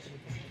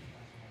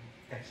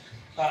 Thanks.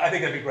 I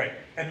think that'd be great.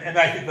 And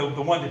I think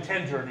the 1 to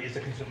 10 journey is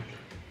a consumer journey.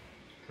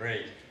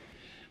 Great.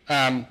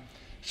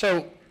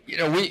 So, you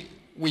know,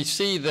 we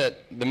see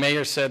that the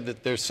mayor said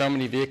that there's so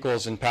many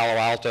vehicles in Palo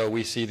Alto.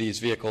 We see these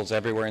vehicles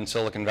everywhere in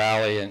Silicon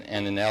Valley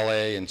and in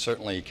LA, and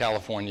certainly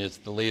California is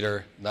the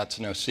leader. That's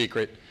no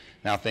secret.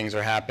 Now things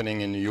are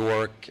happening in New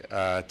York,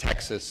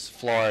 Texas,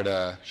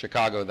 Florida,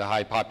 Chicago, the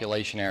high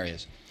population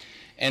areas.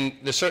 And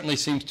there certainly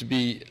seems to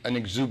be an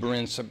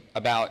exuberance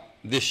about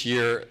this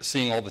year,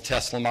 seeing all the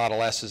Tesla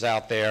Model S's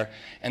out there,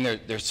 and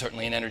there's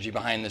certainly an energy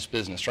behind this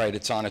business, right?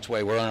 It's on its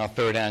way. We're on our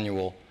 3rd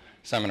annual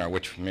seminar,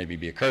 which may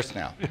be a curse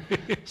now.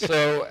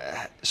 So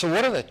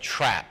what are the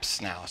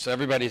traps now? So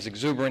everybody's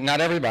exuberant,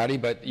 not everybody,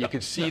 but you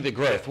could see the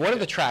growth. What are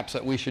the traps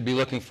that we should be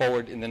looking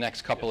forward in the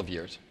next couple of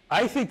years?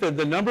 I think that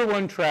the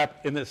 #1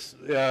 trap in this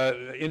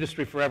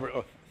industry forever,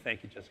 oh,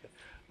 thank you, Jessica,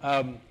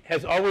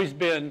 has always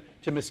been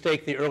to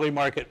mistake the early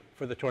market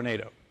for the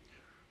tornado.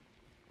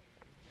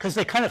 Because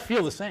they kind of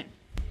feel the same.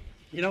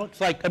 You know, it's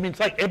like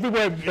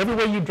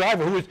everywhere you drive,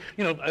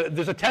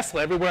 there's a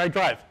Tesla everywhere I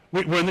drive.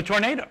 We're in the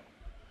tornado.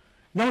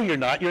 No, you're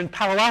not. You're in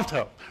Palo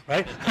Alto,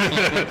 right?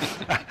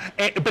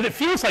 But it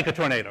feels like a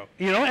tornado,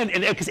 you know, and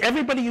because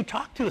everybody you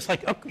talk to is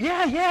like, oh,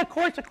 yeah, of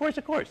course.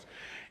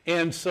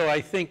 And so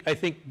I think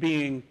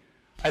having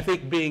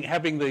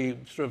the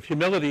sort of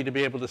humility to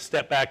be able to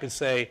step back and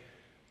say,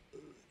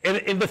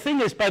 and the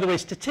thing is, by the way,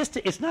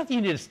 it's not that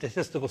you need a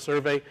statistical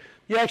survey.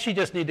 You actually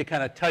just need to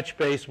kind of touch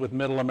base with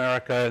Middle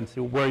America and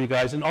see where you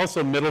guys, and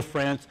also Middle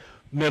France,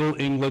 Middle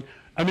England.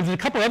 I mean, there's a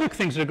couple other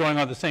things that are going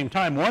on at the same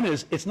time. One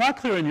is, it's not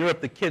clear in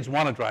Europe that kids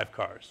want to drive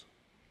cars,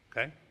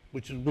 okay?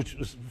 Which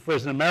is, for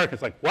as an American,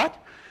 it's like,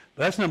 what?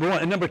 But that's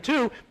 #1. And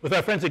 #2, with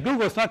our friends at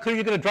Google, it's not clear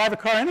you're going to drive a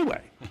car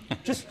anyway.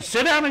 Just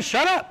sit down and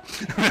shut up.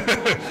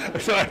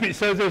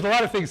 So there's a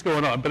lot of things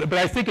going on. But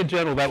I think in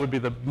general, that would be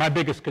my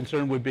biggest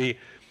concern would be,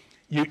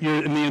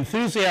 you're in the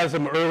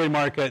enthusiasm early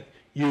market,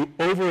 you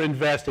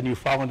overinvest and you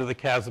fall into the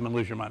chasm and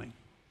lose your money.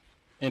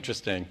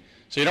 Interesting.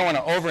 So you don't want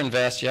to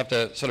overinvest. You have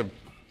to sort of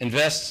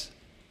invest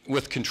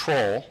with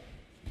control.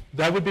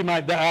 That would be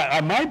my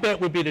bet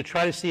would be to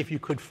try to see if you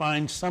could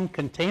find some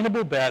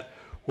containable bet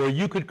where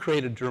you could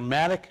create a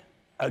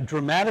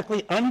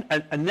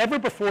never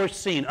before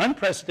seen,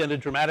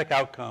 unprecedented dramatic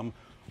outcome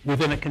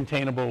within a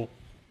containable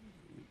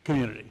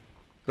community.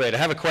 Great. I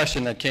have a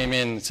question that came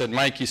in. It said,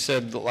 Mike, you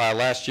said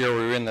last year we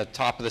were in the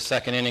top of the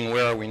 2nd inning.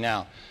 Where are we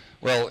now?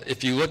 Well,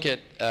 if you look at,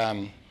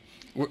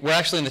 we're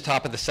actually in the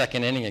top of the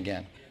 2nd inning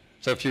again.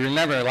 So if you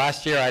remember,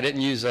 last year I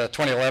didn't use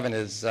 2011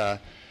 as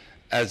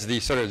the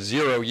sort of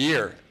 0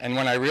 year. And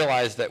when I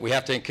realized that we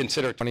have to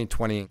consider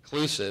 2020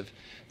 inclusive,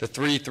 the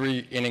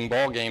 3 inning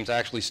ball games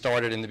actually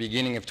started in the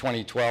beginning of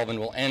 2012 and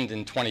will end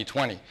in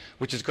 2020,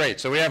 which is great.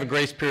 So we have a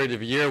grace period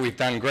of a year. We've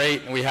done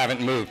great, and we haven't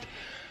moved.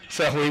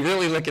 So we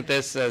really look at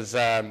this as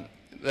that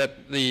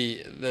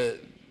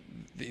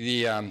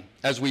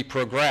as we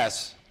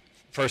progress,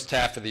 first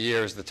half of the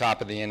year is the top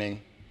of the inning,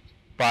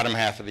 bottom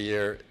half of the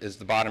year is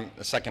the bottom,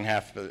 the second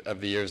half of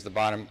the year is the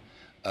bottom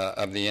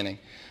of the inning.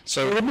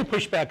 So well, let me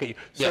push back at you.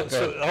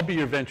 So I'll be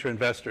your venture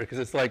investor, because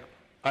it's like,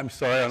 I'm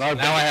sorry, on our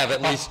now I have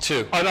at least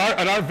two. On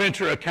our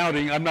venture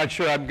accounting, I'm not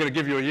sure I'm going to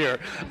give you a year.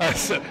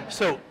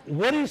 So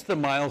what is the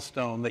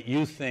milestone that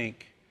you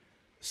think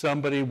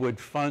somebody would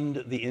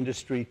fund the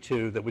industry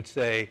to that would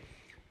say,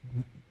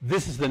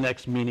 this is the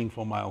next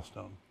meaningful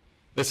milestone?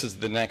 This is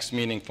the next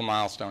meaningful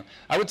milestone.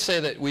 I would say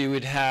that we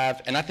would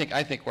have, and I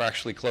think we're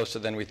actually closer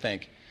than we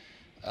think,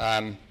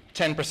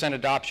 10%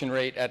 adoption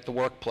rate at the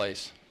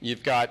workplace.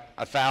 You've got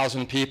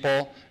 1,000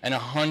 people, and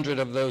 100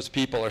 of those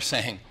people are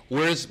saying,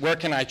 where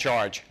can I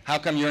charge? How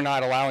come you're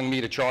not allowing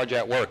me to charge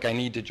at work? I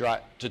need to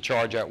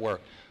charge at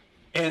work.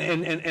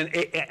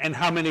 And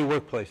how many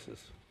workplaces?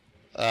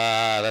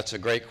 That's a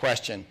great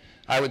question.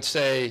 I'd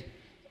say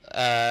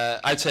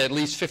at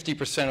least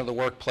 50% of the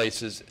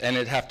workplaces, and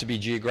it'd have to be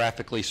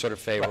geographically sort of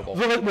favorable.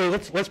 Well,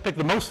 let's pick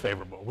the most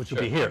favorable, which would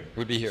be here.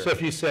 Would be here. So if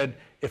you said,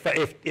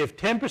 if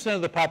 10%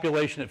 of the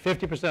population at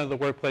 50% of the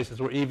workplaces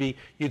were EV,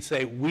 you'd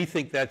say, we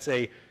think that's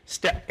a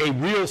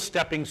real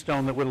stepping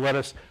stone that would let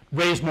us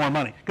raise more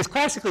money. Because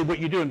classically what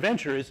you do in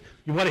venture is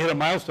you want to hit a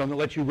milestone that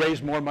lets you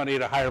raise more money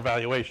at a higher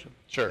valuation.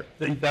 Sure.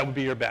 That would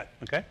be your bet,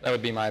 okay? That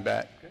would be my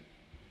bet. Okay.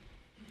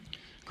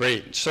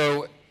 Great.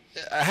 So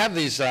I have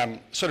these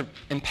sort of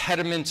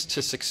impediments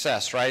to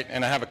success, right?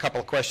 And I have a couple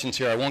of questions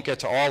here. I won't get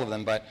to all of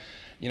them, but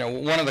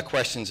one of the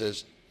questions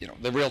is,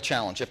 the real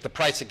challenge. If the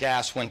price of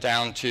gas went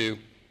down to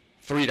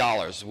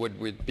 $3,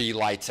 would be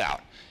lights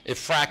out. If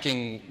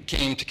fracking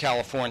came to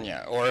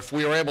California, or if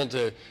we were able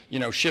to,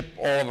 ship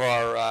all of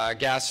our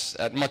gas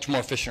at much more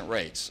efficient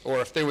rates,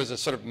 or if there was a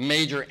sort of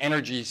major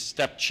energy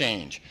step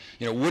change,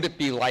 would it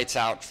be lights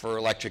out for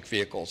electric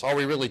vehicles? Are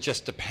we really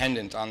just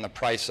dependent on the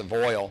price of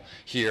oil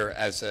here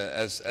as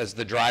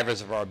the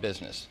drivers of our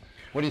business?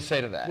 What do you say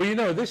to that? Well,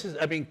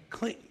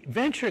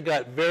 venture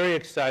got very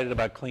excited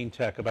about clean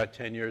tech about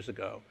 10 years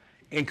ago.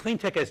 And clean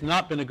tech has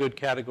not been a good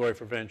category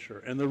for venture.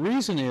 And the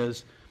reason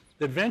is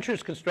that venture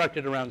is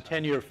constructed around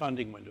 10-year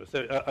funding windows.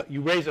 So, you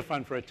raise a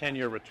fund for a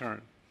 10-year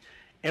return.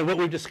 And what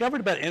we've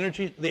discovered about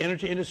the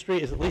energy industry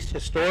is, at least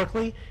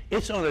historically,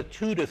 it's on a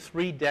 2 to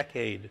 3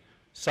 decade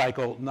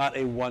cycle, not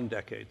a 1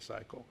 decade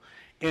cycle.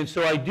 And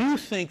so I do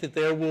think that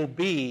there will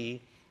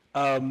be,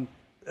 the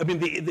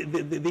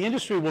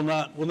industry will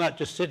not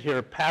just sit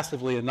here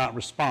passively and not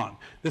respond.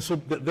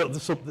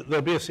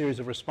 There'll be a series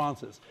of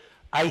responses.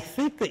 I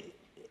think that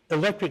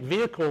electric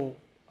vehicle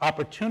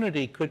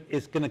opportunity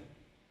is going to,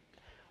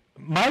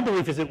 my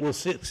belief is it will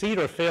succeed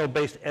or fail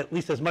based at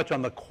least as much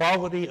on the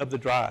quality of the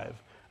drive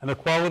and the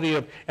quality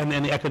of, and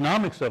then the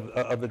economics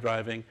of the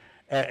driving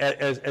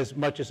as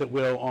much as it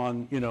will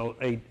on,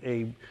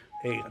 the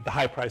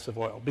high price of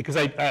oil. Because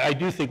I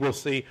do think we'll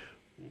see,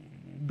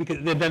 because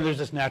then there's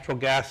this natural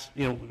gas,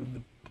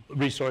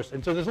 resource.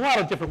 And so there's a lot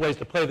of different ways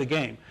to play the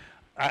game.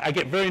 I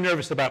get very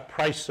nervous about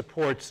price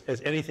supports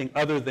as anything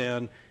other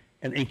than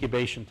an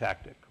incubation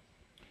tactic.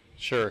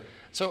 Sure.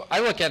 So I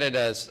look at it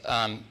as,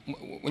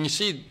 when you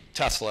see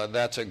Tesla,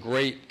 that's a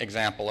great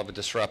example of a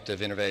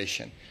disruptive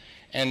innovation.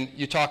 And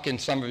you talk in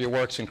some of your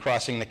works in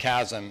Crossing the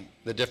Chasm,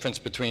 the difference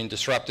between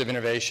disruptive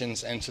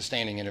innovations and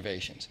sustaining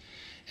innovations.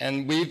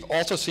 And we've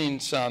also seen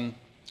some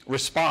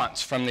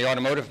response from the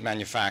automotive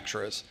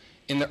manufacturers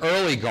in the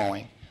early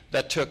going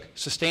that took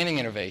sustaining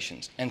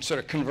innovations and sort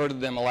of converted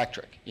them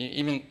electric.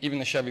 Even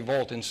the Chevy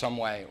Volt in some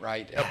way,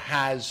 right, it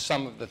has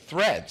some of the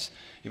threads,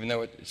 even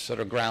though it's sort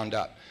of ground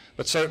up.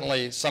 But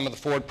certainly some of the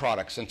Ford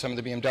products and some of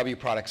the BMW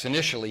products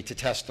initially to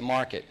test the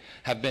market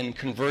have been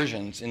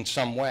conversions in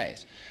some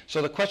ways.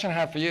 So the question I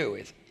have for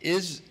you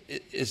is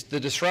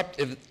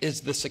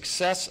the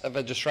success of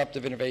a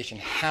disruptive innovation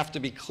have to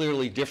be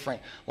clearly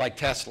different like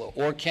Tesla?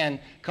 Or can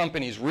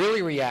companies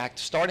really react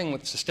starting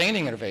with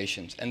sustaining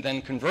innovations and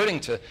then converting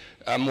to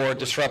more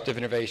disruptive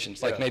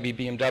innovations like maybe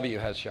BMW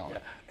has shown?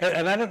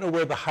 And I don't know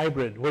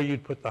where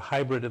you'd put the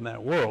hybrid in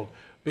that world.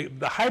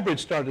 The hybrid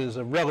started as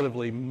a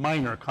relatively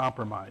minor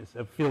compromise.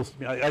 It feels to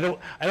me, I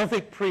don't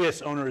think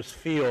Prius owners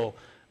feel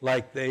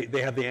like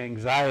they have the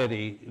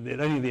anxiety,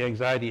 any of the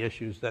anxiety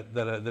issues that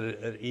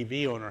an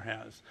EV owner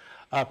has.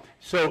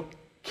 So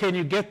can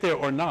you get there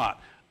or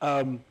not?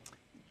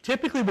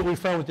 Typically what we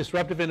found with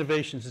disruptive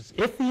innovations is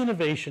if the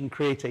innovation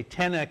creates a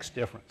 10x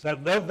difference.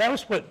 That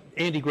was what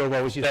Andy Grove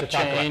always used to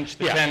talk about. Change,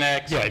 the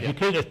 10x. Yeah, if you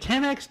create a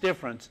 10x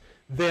difference,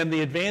 then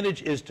the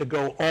advantage is to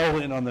go all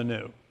in on the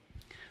new.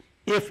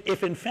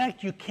 If in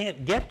fact you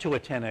can't get to a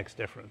 10x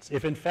difference,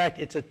 if in fact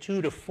it's a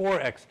 2 to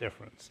 4x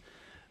difference,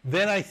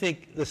 then I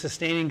think the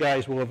sustaining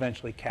guys will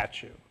eventually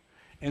catch you.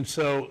 And it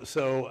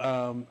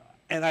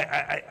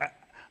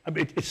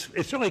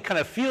certainly kind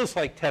of feels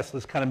like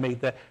Tesla's kind of made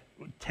that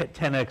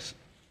 10x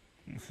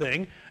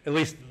thing. At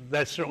least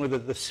that's certainly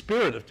the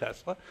spirit of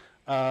Tesla.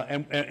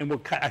 And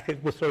I think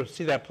we'll sort of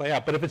see that play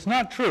out. But if it's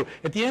not true,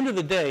 at the end of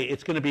the day,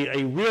 it's going to be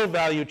a real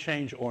value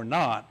change or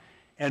not.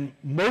 And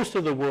most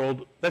of the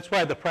world, that's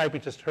why the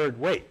pragmatist herd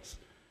waits,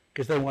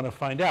 because they want to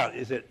find out,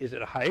 is it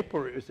a hype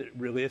or is it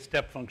really a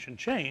step function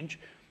change?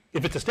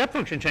 If it's a step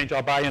function change,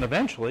 I'll buy in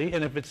eventually,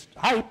 and if it's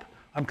hype,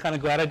 I'm kind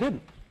of glad I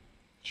didn't.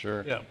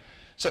 Sure. Yeah.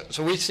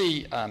 So we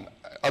see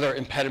other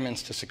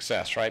impediments to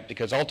success, right?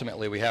 Because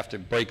ultimately we have to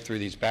break through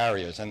these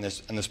barriers, and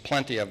there's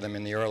plenty of them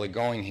in the early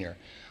going here.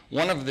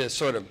 One of the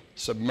sort of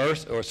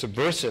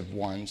subversive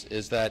ones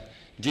is that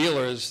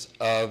dealers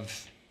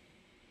of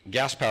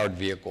gas-powered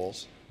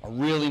vehicles are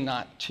really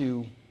not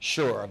too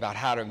sure about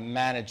how to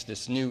manage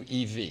this new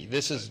EV.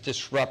 This is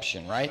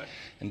disruption, right?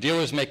 And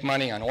dealers make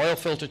money on oil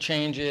filter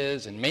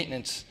changes and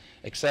maintenance,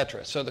 et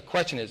cetera. So the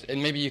question is,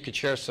 and maybe you could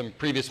share some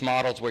previous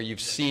models where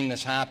you've seen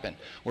this happen,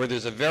 where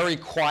there's a very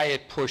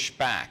quiet push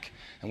back,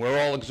 and we're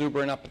all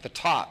exuberant up at the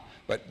top,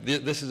 but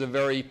this is a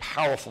very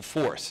powerful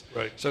force.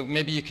 Right. So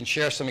maybe you can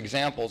share some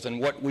examples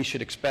and what we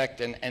should expect,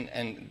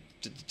 and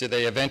do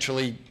they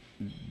eventually,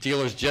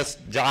 dealers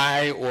just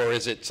die, or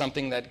is it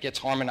something that gets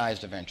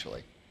harmonized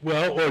eventually?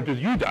 Well, or do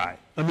you die?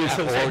 I mean,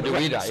 or do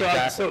we die,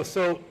 exactly.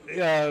 So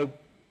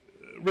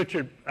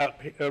Richard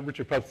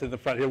Probst in the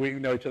front here, we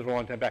know each other for a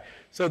long time back.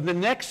 So the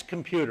Next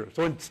computer,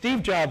 so when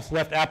Steve Jobs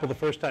left Apple the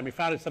first time, he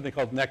founded something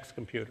called Next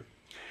Computer.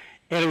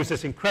 And it was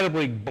this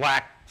incredibly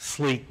black,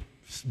 sleek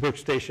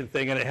workstation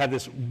thing, and it had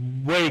this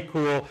way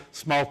cool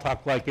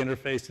Smalltalk-like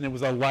interface, and it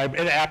was a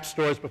library, and app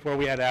stores before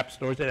we had app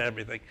stores, and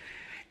everything.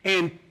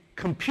 And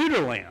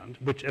Computerland,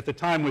 which at the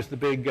time was the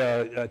big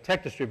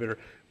tech distributor,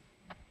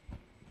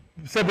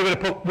 said we're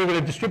going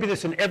to distribute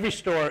this in every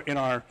store in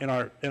our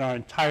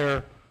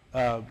entire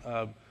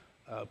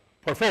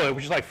portfolio,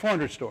 which is like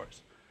 400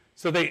 stores.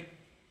 So they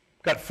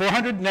got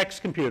 400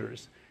 Next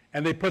computers,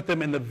 and they put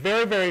them in the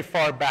very, very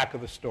far back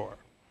of the store.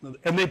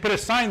 And they put a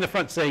sign in the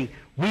front saying,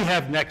 "We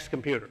have Next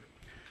computer."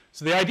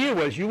 So the idea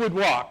was you would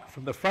walk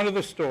from the front of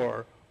the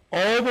store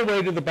all the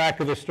way to the back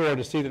of the store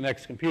to see the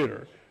Next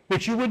computer,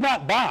 which you would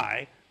not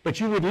buy, but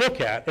you would look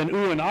at and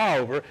ooh and ah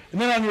over,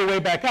 and then on your way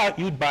back out,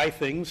 you'd buy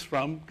things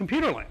from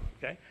Computerland,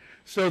 okay?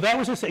 So that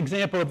was just an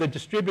example of the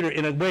distributor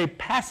in a way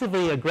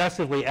passively,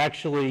 aggressively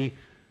actually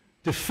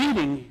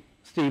defeating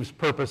Steve's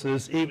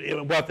purposes,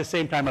 while at the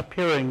same time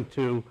appearing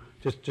to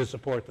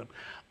support them.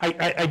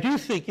 I do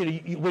think,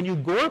 when you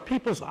gore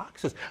people's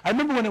oxes, I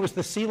remember when it was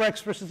the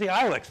CLEX versus the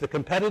ILEX, the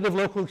competitive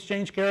local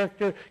exchange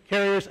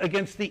carriers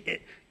against the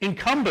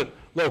incumbent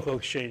local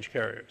exchange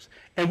carriers.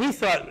 And we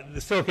thought, the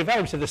Silicon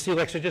Valley said the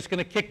CLEX are just going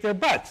to kick their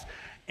butts.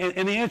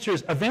 And the answer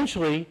is,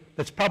 eventually,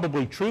 that's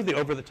probably true, the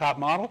over-the-top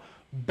model.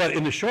 But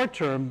in the short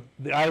term,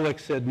 the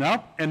ILEX said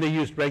no, and they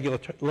used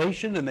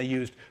regulation, and they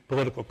used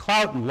political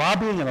clout and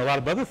lobbying and a lot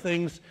of other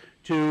things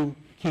to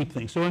keep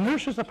things. So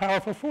inertia is a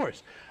powerful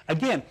force.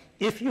 Again,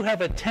 if you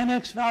have a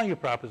 10x value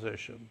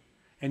proposition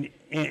and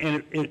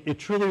it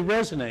truly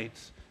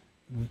resonates,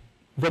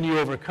 then you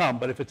overcome.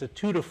 But if it's a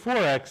 2 to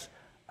 4x,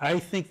 I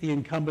think the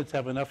incumbents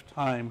have enough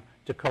time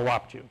to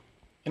co-opt you.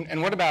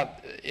 And what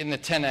about in the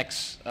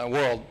 10x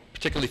world,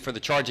 particularly for the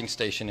charging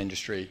station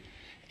industry,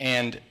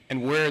 and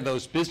where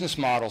those business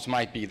models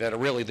might be that are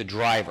really the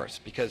drivers?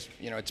 Because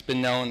it's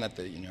been known that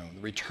the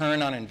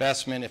return on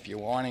investment, if you're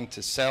wanting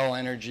to sell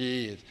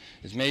energy,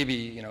 is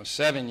maybe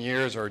 7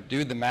 years, or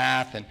do the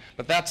math,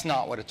 but that's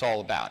not what it's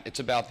all about. It's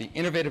about the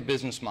innovative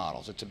business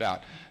models. It's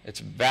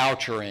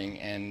vouchering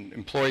and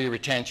employee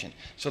retention.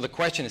 So the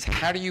question is,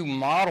 how do you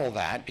model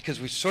that?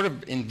 Because we're sort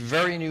of in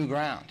very new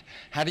ground.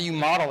 How do you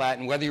model that,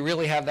 and whether you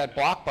really have that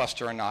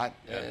blockbuster or not?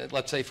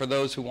 Let's say for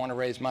those who want to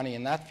raise money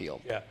in that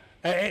field. Yeah.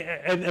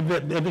 And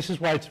this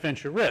is why it's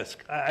venture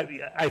risk.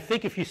 I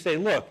think if you say,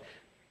 look,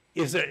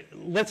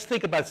 let's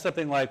think about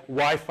something like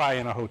Wi-Fi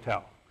in a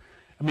hotel.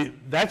 I mean,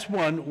 that's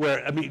one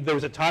where, there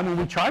was a time when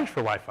we charged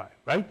for Wi-Fi,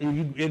 right?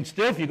 And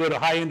still, if you go to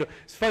high-end,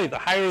 it's funny, the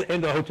higher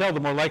end of the hotel,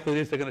 the more likely it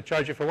is they're going to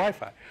charge you for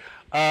Wi-Fi.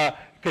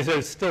 Because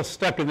they're still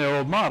stuck in their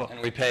old model.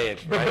 And we pay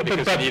it, right?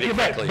 Because we need it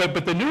quickly.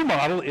 But the new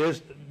model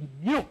is,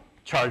 you don't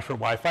charge for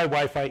Wi-Fi.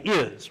 Wi-Fi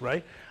is,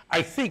 right?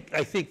 I think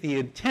the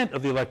intent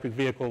of the electric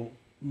vehicle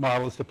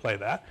model is to play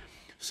that.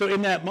 So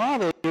in that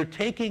model, you're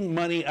taking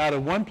money out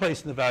of one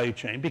place in the value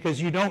chain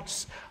because you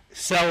don't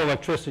sell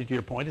electricity, to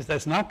your point,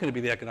 that's not going to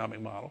be the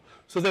economic model.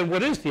 So then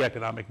what is the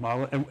economic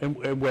model,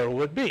 and where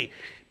will it be?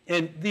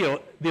 And the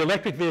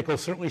electric vehicle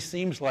certainly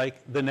seems like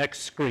the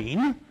next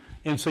screen.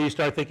 And so you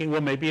start thinking,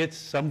 well, maybe it's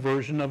some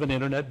version of an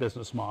internet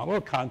business model,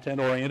 a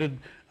content-oriented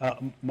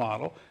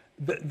model.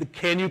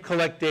 Can you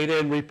collect data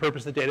and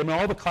repurpose the data?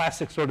 All the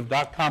classic sort of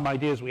dot-com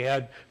ideas we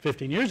had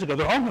 15 years ago,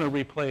 they're all going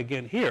to replay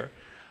again here.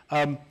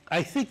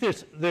 I think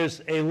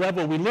there's a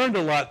level, we learned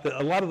a lot, that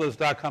a lot of those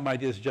dot-com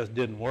ideas just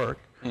didn't work.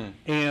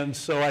 And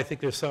so I think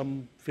there's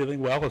some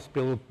feeling, well, let's be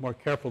a little more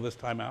careful this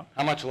time out.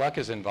 How much luck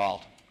is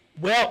involved?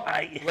 Well,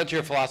 what's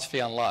your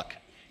philosophy on luck?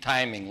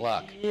 Timing,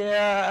 luck?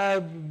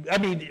 Yeah,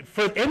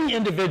 for any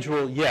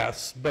individual,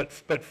 yes, but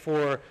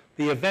for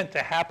the event to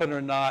happen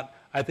or not,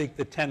 I think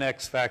the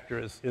 10x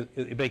factor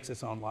it makes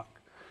its own luck.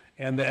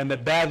 And the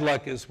bad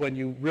luck is when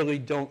you really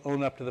don't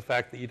own up to the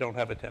fact that you don't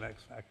have a 10x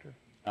factor.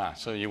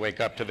 So you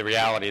wake up to the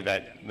reality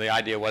that the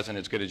idea wasn't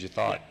as good as you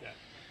thought.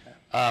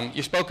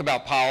 You spoke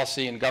about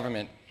policy and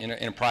government in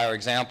a prior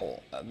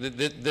example.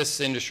 This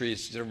industry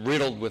is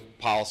riddled with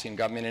policy and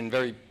government in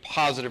very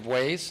positive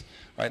ways.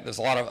 Right? There's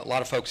a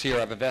lot of folks here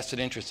have a vested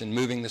interest in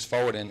moving this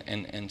forward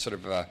and sort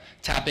of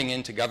tapping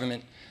into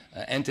government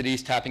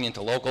entities, tapping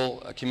into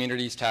local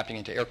communities, tapping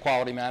into air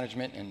quality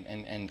management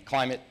and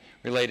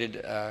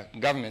climate-related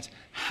governments.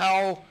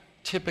 How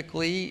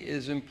typically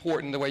is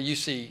important the way you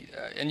see,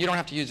 and you don't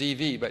have to use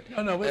EV, but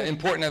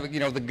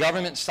important, the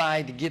government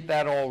side to get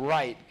that all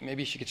right.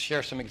 Maybe you could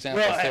share some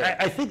examples there.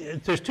 I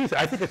think there's two things.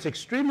 I think it's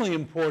extremely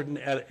important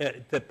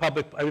that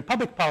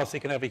public policy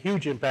can have a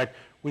huge impact.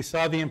 We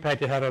saw the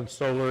impact it had on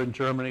solar in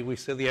Germany. We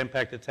see the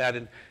impact it's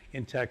had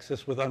in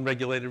Texas with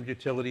unregulated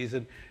utilities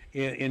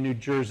in New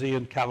Jersey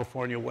and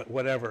California,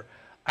 whatever.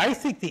 I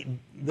think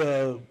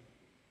the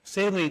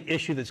salient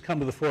issue that's come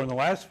to the fore in the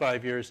last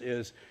 5 years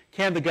is,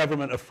 can the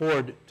government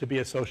afford to be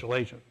a social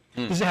agent?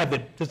 Does it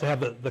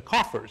have the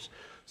coffers?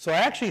 So I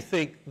actually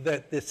think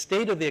that the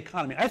state of the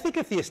economy, I think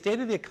if the state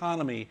of the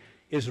economy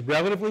is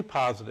relatively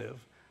positive,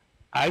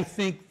 I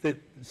think that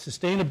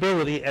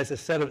sustainability as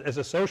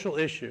a social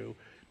issue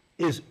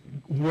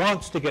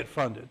wants to get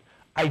funded.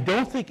 I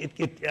don't think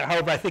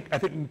however, I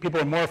think people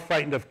are more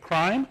frightened of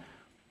crime,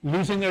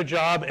 losing their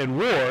job, and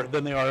war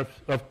than they are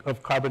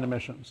of carbon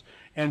emissions.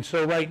 And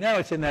so right now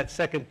it's in that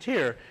second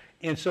tier.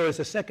 And so as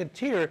a second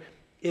tier,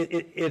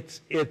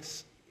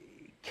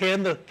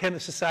 can the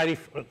society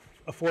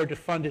afford to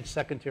fund its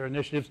second tier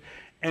initiatives?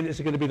 And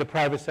is it going to be the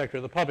private sector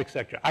or the public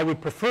sector? I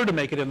would prefer to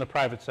make it in the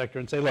private sector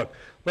and say, look,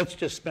 let's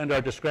just spend our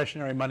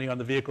discretionary money on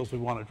the vehicles we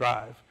want to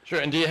drive.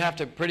 Sure, and do you have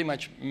to pretty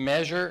much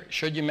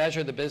should you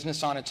measure the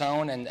business on its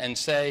own and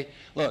say,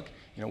 look,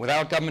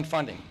 without government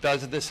funding,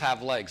 does this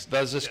have legs?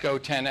 Does this go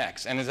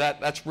 10x? And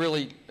that's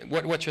really,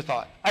 what's your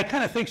thought? I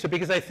kind of think so,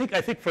 because I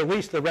think for at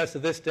least the rest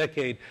of this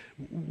decade,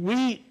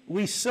 we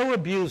so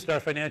abused our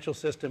financial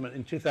system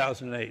in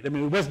 2008. I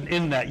mean, it wasn't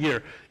in that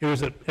year. It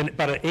was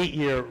about an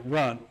 8-year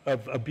run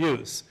of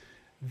abuse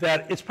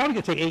that it's probably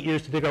going to take 8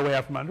 years to dig our way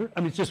out from under.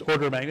 I mean, it's just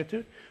order of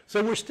magnitude.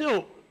 So we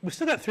still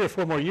got 3 or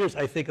 4 more years,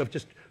 I think, of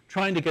just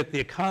trying to get the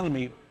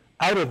economy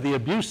out of the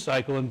abuse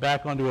cycle and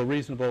back onto a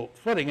reasonable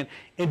footing.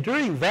 And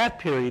during that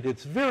period,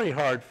 it's very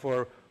hard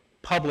for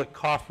public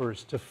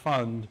coffers to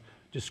fund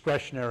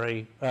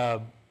discretionary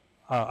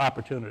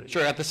opportunities.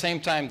 Sure. At the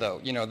same time,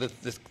 though,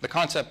 the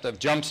concept of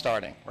jump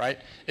starting, right?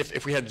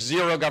 If we had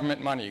zero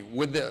government money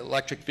with the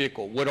electric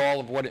vehicle, with all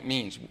of what it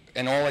means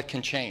and all it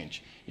can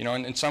change,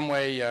 and in some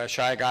way,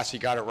 Shai Agassi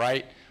got it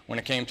right when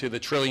it came to the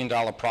 $1 trillion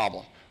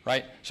problem,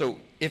 right? So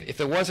if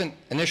there wasn't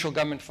initial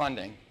government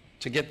funding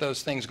to get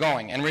those things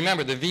going. And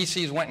remember, the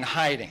VCs went in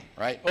hiding,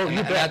 right? Oh, you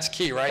bet. And that's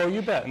key, right? Oh,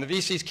 you bet. And the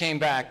VCs came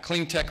back,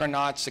 clean tech or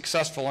not,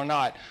 successful or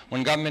not,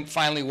 when government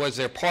finally was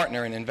their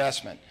partner in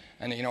investment.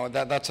 And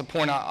that's a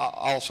point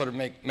I'll sort of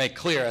make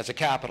clear as a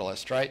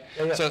capitalist, right?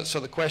 Yeah. So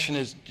the question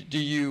is, do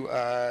you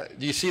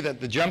see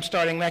that the jump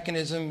starting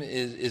mechanism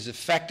is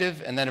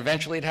effective, and then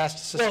eventually it has to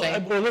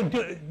sustain? Well,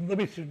 let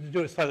me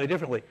do it slightly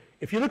differently.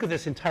 If you look at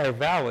this entire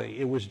valley,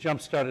 it was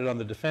jump started on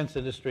the defense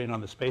industry and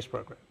on the space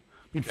program.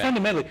 I mean,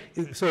 fundamentally,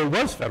 so it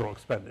was federal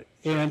spending,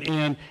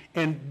 and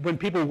when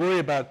people worry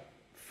about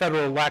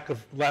federal lack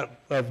of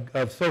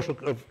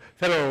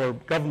federal or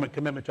government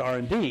commitment to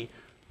R&D,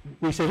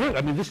 we say, look,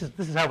 I mean, this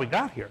is how we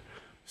got here.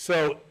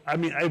 So, I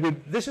mean,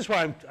 this is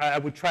why I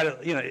would try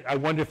to, I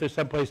wonder if there's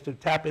some place to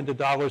tap into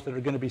dollars that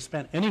are going to be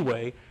spent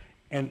anyway,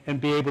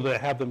 and be able to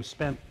have them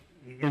spent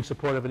in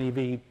support of an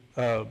EV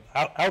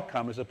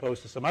outcome as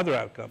opposed to some other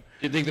outcome.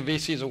 Do you think the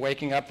VCs are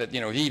waking up that,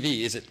 EV,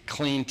 is it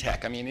clean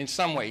tech? I mean, in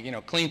some way,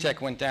 clean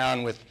tech went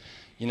down with,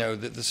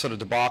 the sort of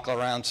debacle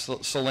around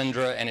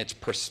Solyndra and its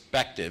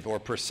perspective or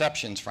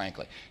perceptions,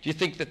 frankly. Do you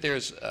think that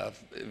there's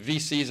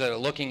VCs that are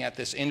looking at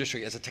this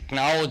industry as a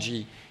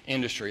technology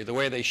industry the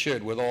way they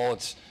should, with all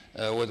its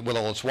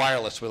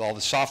wireless, with all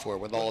the software,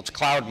 with all its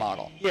cloud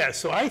model? Yeah,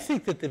 so I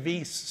think that the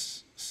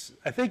VC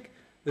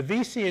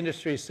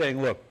industry is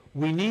saying, look,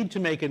 we need to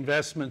make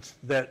investments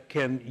that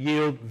can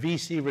yield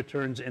VC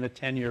returns in a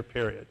 10-year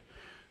period.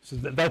 So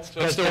that's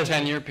still a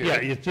 10-year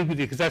period. Yeah,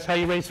 because that's how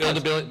you raise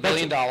funds. Build $1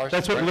 billion.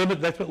 That's what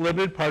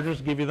limited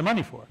partners give you the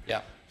money for.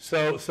 Yeah.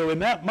 So in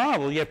that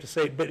model, you have to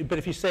say, but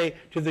if you say,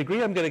 to the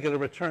degree I'm going to get a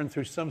return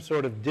through some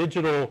sort of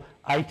digital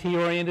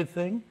IT-oriented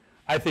thing,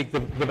 I think the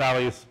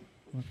value is,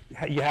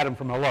 you had them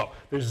from hello.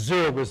 There's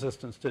zero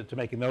resistance to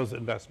making those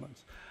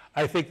investments.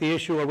 I think the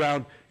issue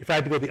around, if I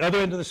had to go to the other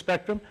end of the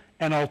spectrum,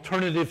 an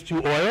alternative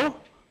to oil,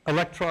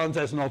 electrons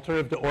as an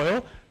alternative to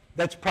oil,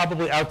 that's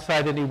probably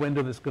outside any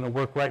window that's going to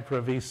work right for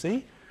a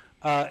VC.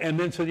 And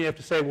then so you have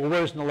to say, well,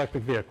 where's an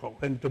electric vehicle?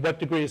 And to what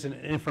degree is it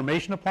an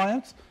information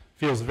appliance?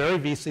 Feels very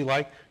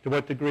VC-like. To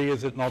what degree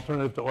is it an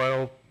alternative to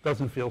oil?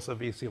 Doesn't feel so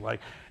VC-like.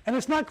 And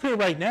it's not clear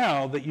right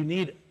now that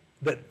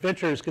that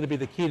venture is going to be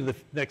the key to the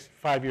next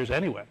 5 years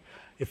anyway.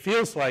 It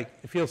feels like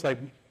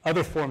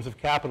other forms of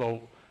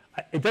capital.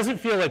 It doesn't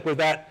feel like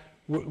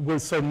we're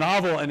so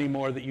novel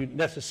anymore that you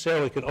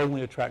necessarily could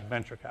only attract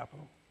venture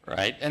capital.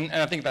 Right, and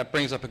I think that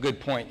brings up a good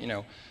point.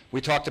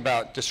 We talked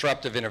about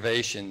disruptive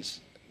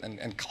innovations.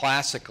 and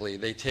classically,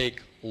 they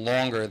take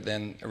longer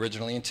than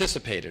originally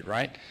anticipated,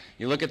 right?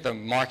 You look at the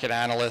market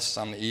analysts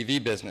on the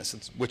EV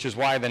business, which is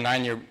why the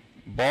 9-year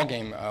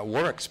ballgame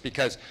works,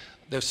 because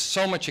there's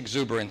so much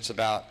exuberance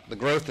about the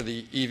growth of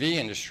the EV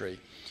industry.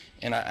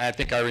 And I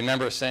think I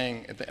remember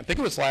saying, I think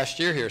it was last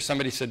year here,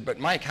 somebody said, but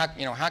Mike,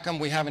 how come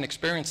we haven't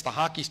experienced the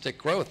hockey stick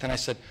growth? And I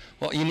said,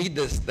 well, you need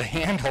the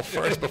handle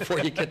first before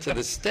you get to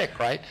the stick,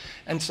 right?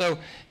 And so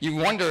you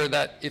wonder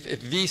that if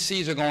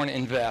VCs are going to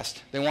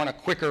invest, they want a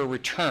quicker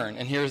return.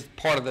 And here's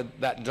part of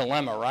that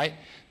dilemma, right?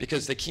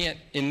 Because they can't,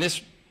 in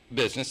this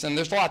business, and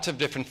there's lots of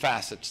different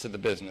facets to the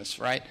business,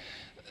 right?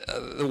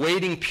 The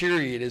waiting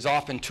period is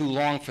often too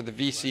long for the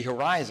VC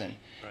horizon.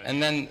 Right.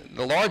 And then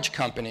the large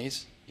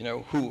companies,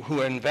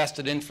 who are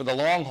invested in for the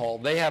long haul,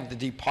 they have the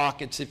deep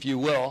pockets, if you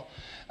will.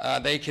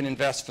 They can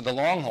invest for the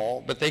long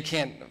haul, but they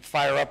can't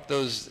fire up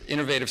those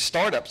innovative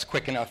startups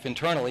quick enough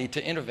internally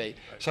to innovate.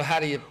 Right. So how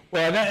do you...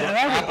 Well,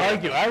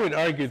 I would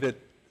argue that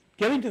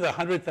getting to the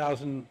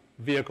 100,000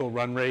 vehicle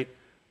run rate,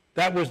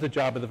 that was the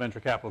job of the venture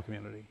capital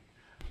community.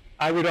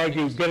 I would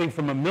argue getting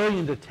from 1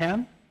 million to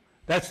 10,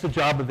 that's the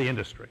job of the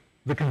industry,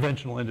 the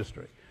conventional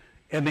industry.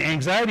 And the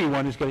anxiety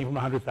one is getting from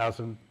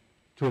 100,000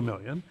 to 1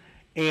 million.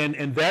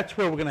 And that's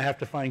where we're going to have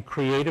to find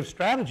creative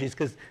strategies,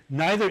 because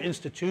neither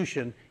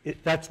institution,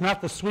 that's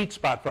not the sweet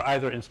spot for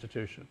either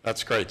institution.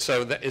 That's great.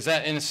 So is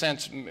that, in a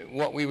sense,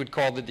 what we would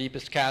call the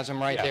deepest chasm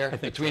right there,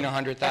 between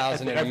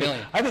 100,000 and 1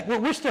 million? I think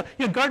we're still,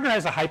 Gartner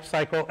has a hype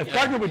cycle. If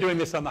Gartner were doing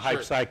this on the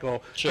hype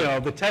cycle,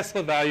 the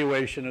Tesla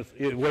valuation,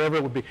 whatever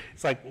it would be,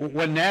 it's like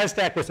when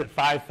NASDAQ was at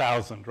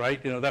 5,000,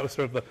 right? That was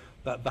sort of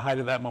the height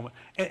of that moment.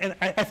 And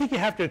I think you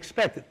have to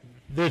expect that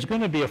there's going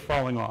to be a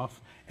falling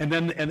off. And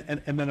then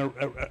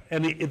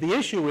the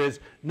issue is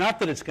not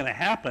that it's going to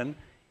happen,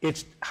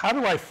 it's how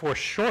do I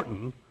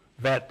foreshorten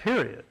that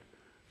period?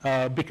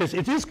 Because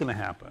it is going to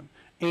happen.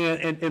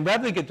 And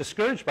rather than get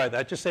discouraged by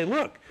that, just say,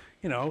 look,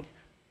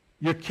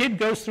 your kid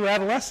goes through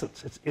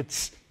adolescence.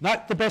 It's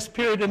not the best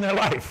period in their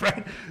life,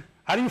 right?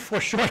 How do you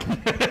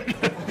foreshorten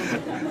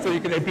it? So you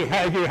can be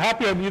you're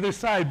happy on either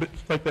side, but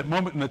it's like that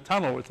moment in the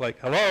tunnel where it's like,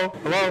 hello.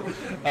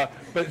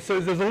 But so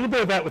there's a little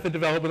bit of that with the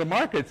development of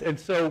markets. And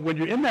so when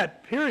you're in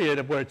that period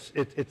of where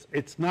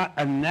it's not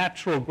a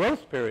natural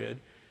growth period,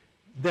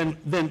 then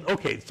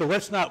okay, so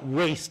let's not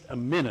waste a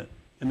minute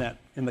in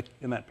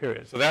that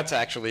period. So that's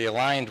actually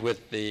aligned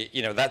with the,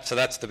 so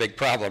that's the big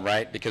problem,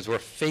 right? Because we're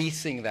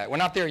facing that. We're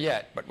not there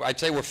yet, but I'd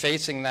say we're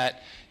facing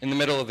that in the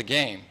middle of the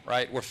game,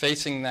 right? We're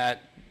facing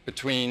that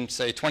between,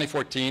 say,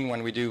 2014,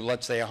 when we do,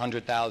 let's say,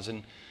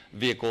 100,000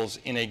 vehicles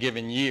in a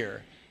given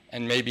year,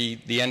 and maybe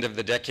the end of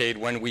the decade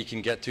when we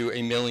can get to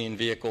 1 million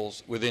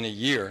vehicles within a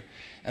year.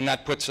 And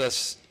that puts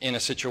us in a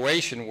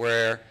situation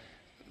where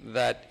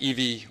that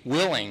EV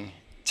willing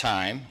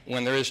time,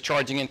 when there is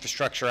charging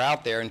infrastructure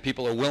out there and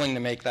people are willing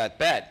to make that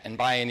bet and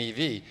buy an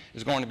EV,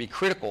 is going to be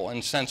critical in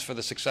a sense for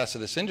the success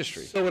of this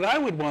industry. So what I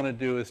would want to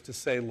do is to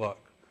say, look,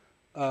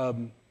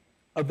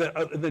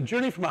 the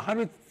journey from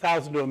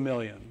 100,000 to 1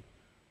 million,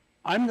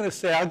 I'm going to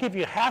say I'll give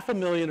you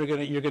 500,000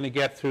 you're going to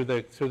get through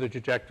the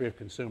trajectory of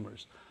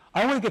consumers.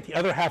 I want to get the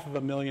other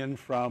 500,000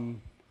 from,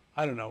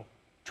 I don't know,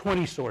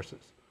 20 sources,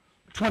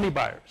 20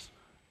 buyers.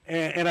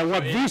 And I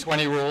want these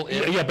 20 rule.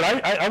 Yeah,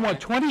 but I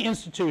want 20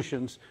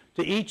 institutions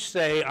to each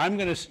say I'm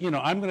going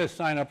to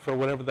sign up for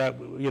whatever that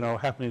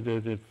happening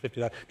to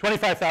 50,000,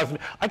 25,000.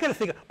 I got to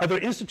think, are there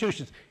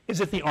institutions? Is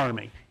it the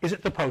Army? Is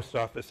it the Post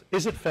Office?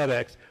 Is it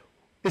FedEx?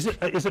 Is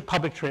it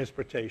public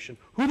transportation?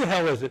 Who the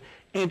hell is it?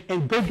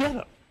 And go get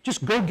them.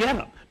 Just go get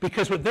them.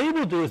 Because what they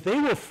will do is they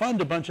will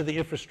fund a bunch of the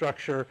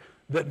infrastructure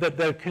that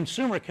the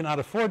consumer cannot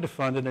afford to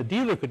fund and a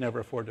dealer could never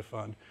afford to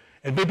fund.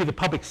 And maybe the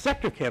public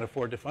sector can't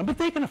afford to fund, but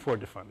they can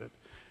afford to fund it.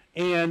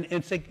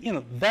 And say,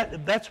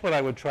 that's what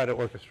I would try to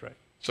orchestrate.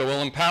 So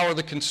we'll empower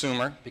the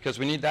consumer because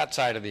we need that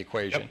side of the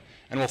equation. Yep.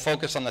 And we'll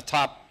focus on the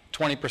top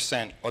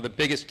 20% or the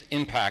biggest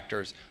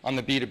impactors on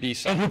the B2B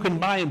side. And who can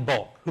buy in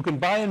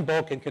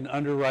bulk, and can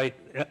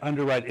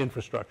underwrite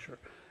infrastructure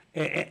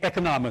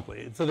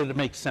economically so that it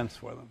makes sense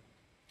for them.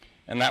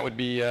 And that would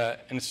be,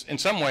 in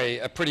some way,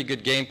 a pretty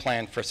good game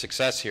plan for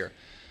success here.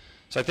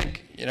 So I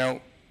think,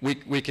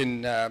 we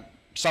can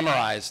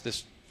summarize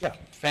this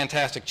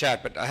fantastic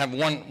chat, but I have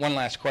one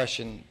last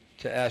question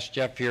to ask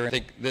Jeff here. I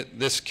think that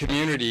this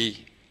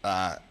community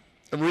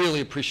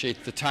really appreciates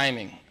the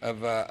timing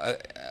of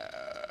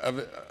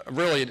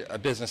really a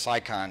business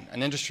icon,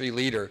 an industry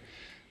leader,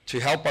 to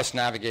help us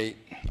navigate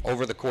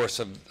over the course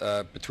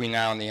of between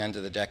now and the end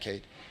of the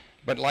decade.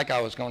 But like I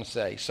was going to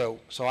say, so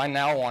I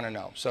now want to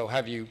know. So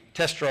have you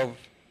test driven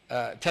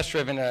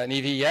an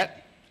EV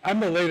yet?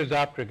 I'm a late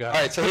adopter guy. All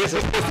right, so he's a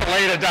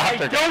late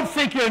adopter. I don't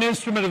think you're an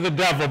instrument of the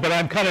devil, but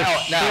I'm kind of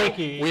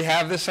shaky. Now, we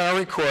have this on a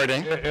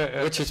recording,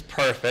 which is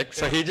perfect.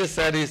 So he just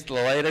said he's the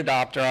late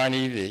adopter on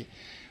EV.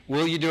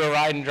 will you do a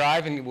ride and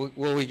drive, and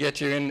will we get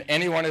you in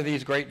any one of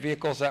these great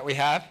vehicles that we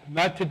have?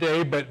 Not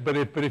today, but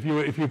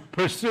if you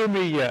pursue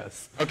me,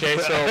 yes. Okay,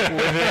 so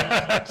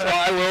so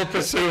I will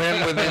pursue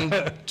him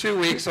within 2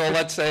 weeks, or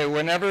let's say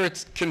whenever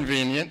it's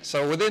convenient.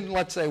 So within,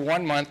 let's say,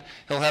 1 month,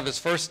 he'll have his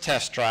first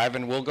test drive,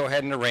 and we'll go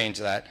ahead and arrange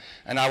that.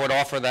 And I would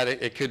offer that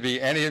it could be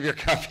any of your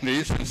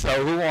companies. And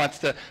so who wants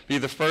to be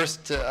the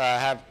first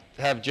to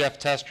have Jeff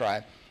test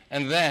drive?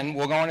 And then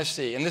we're going to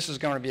see, and this is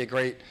going to be a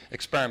great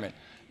experiment.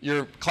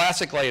 You're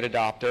classic late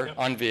adopter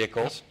on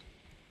vehicles.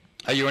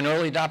 Are you an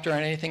early adopter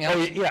on anything else?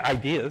 Oh, yeah,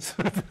 ideas.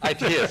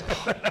 Ideas.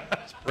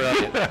 It's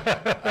brilliant.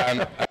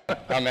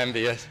 I'm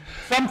envious.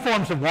 Some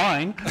forms of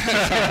wine.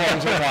 Some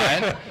forms of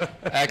wine.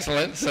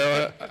 Excellent.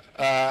 So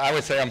I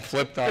would say I'm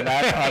flipped on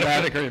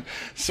that agreement.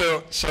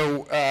 So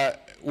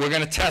we're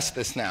going to test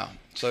this now.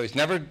 So he's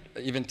never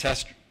even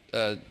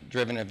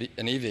driven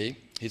an EV.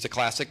 He's a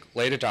classic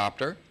late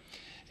adopter.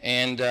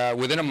 And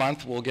within a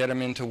month, we'll get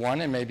him into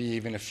one and maybe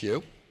even a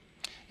few.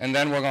 And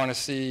then we're going to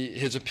see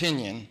his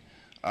opinion,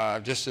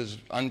 just his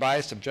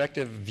unbiased,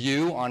 objective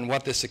view on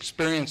what this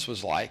experience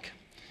was like,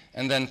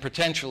 and then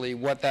potentially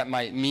what that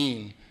might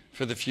mean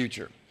for the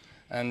future.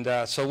 And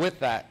so with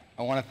that,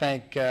 I want to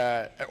thank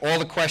all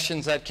the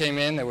questions that came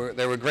in.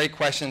 They were great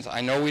questions.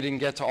 I know we didn't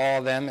get to all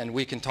of them, and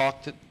we can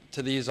talk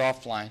to these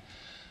offline.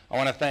 I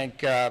want to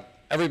thank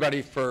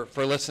everybody for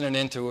listening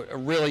in to a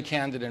really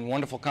candid and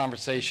wonderful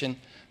conversation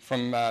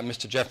from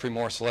Mr. Geoffrey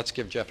Moore. So let's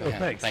give Jeff a hand.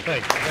 Thanks. Thank you.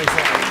 Thanks.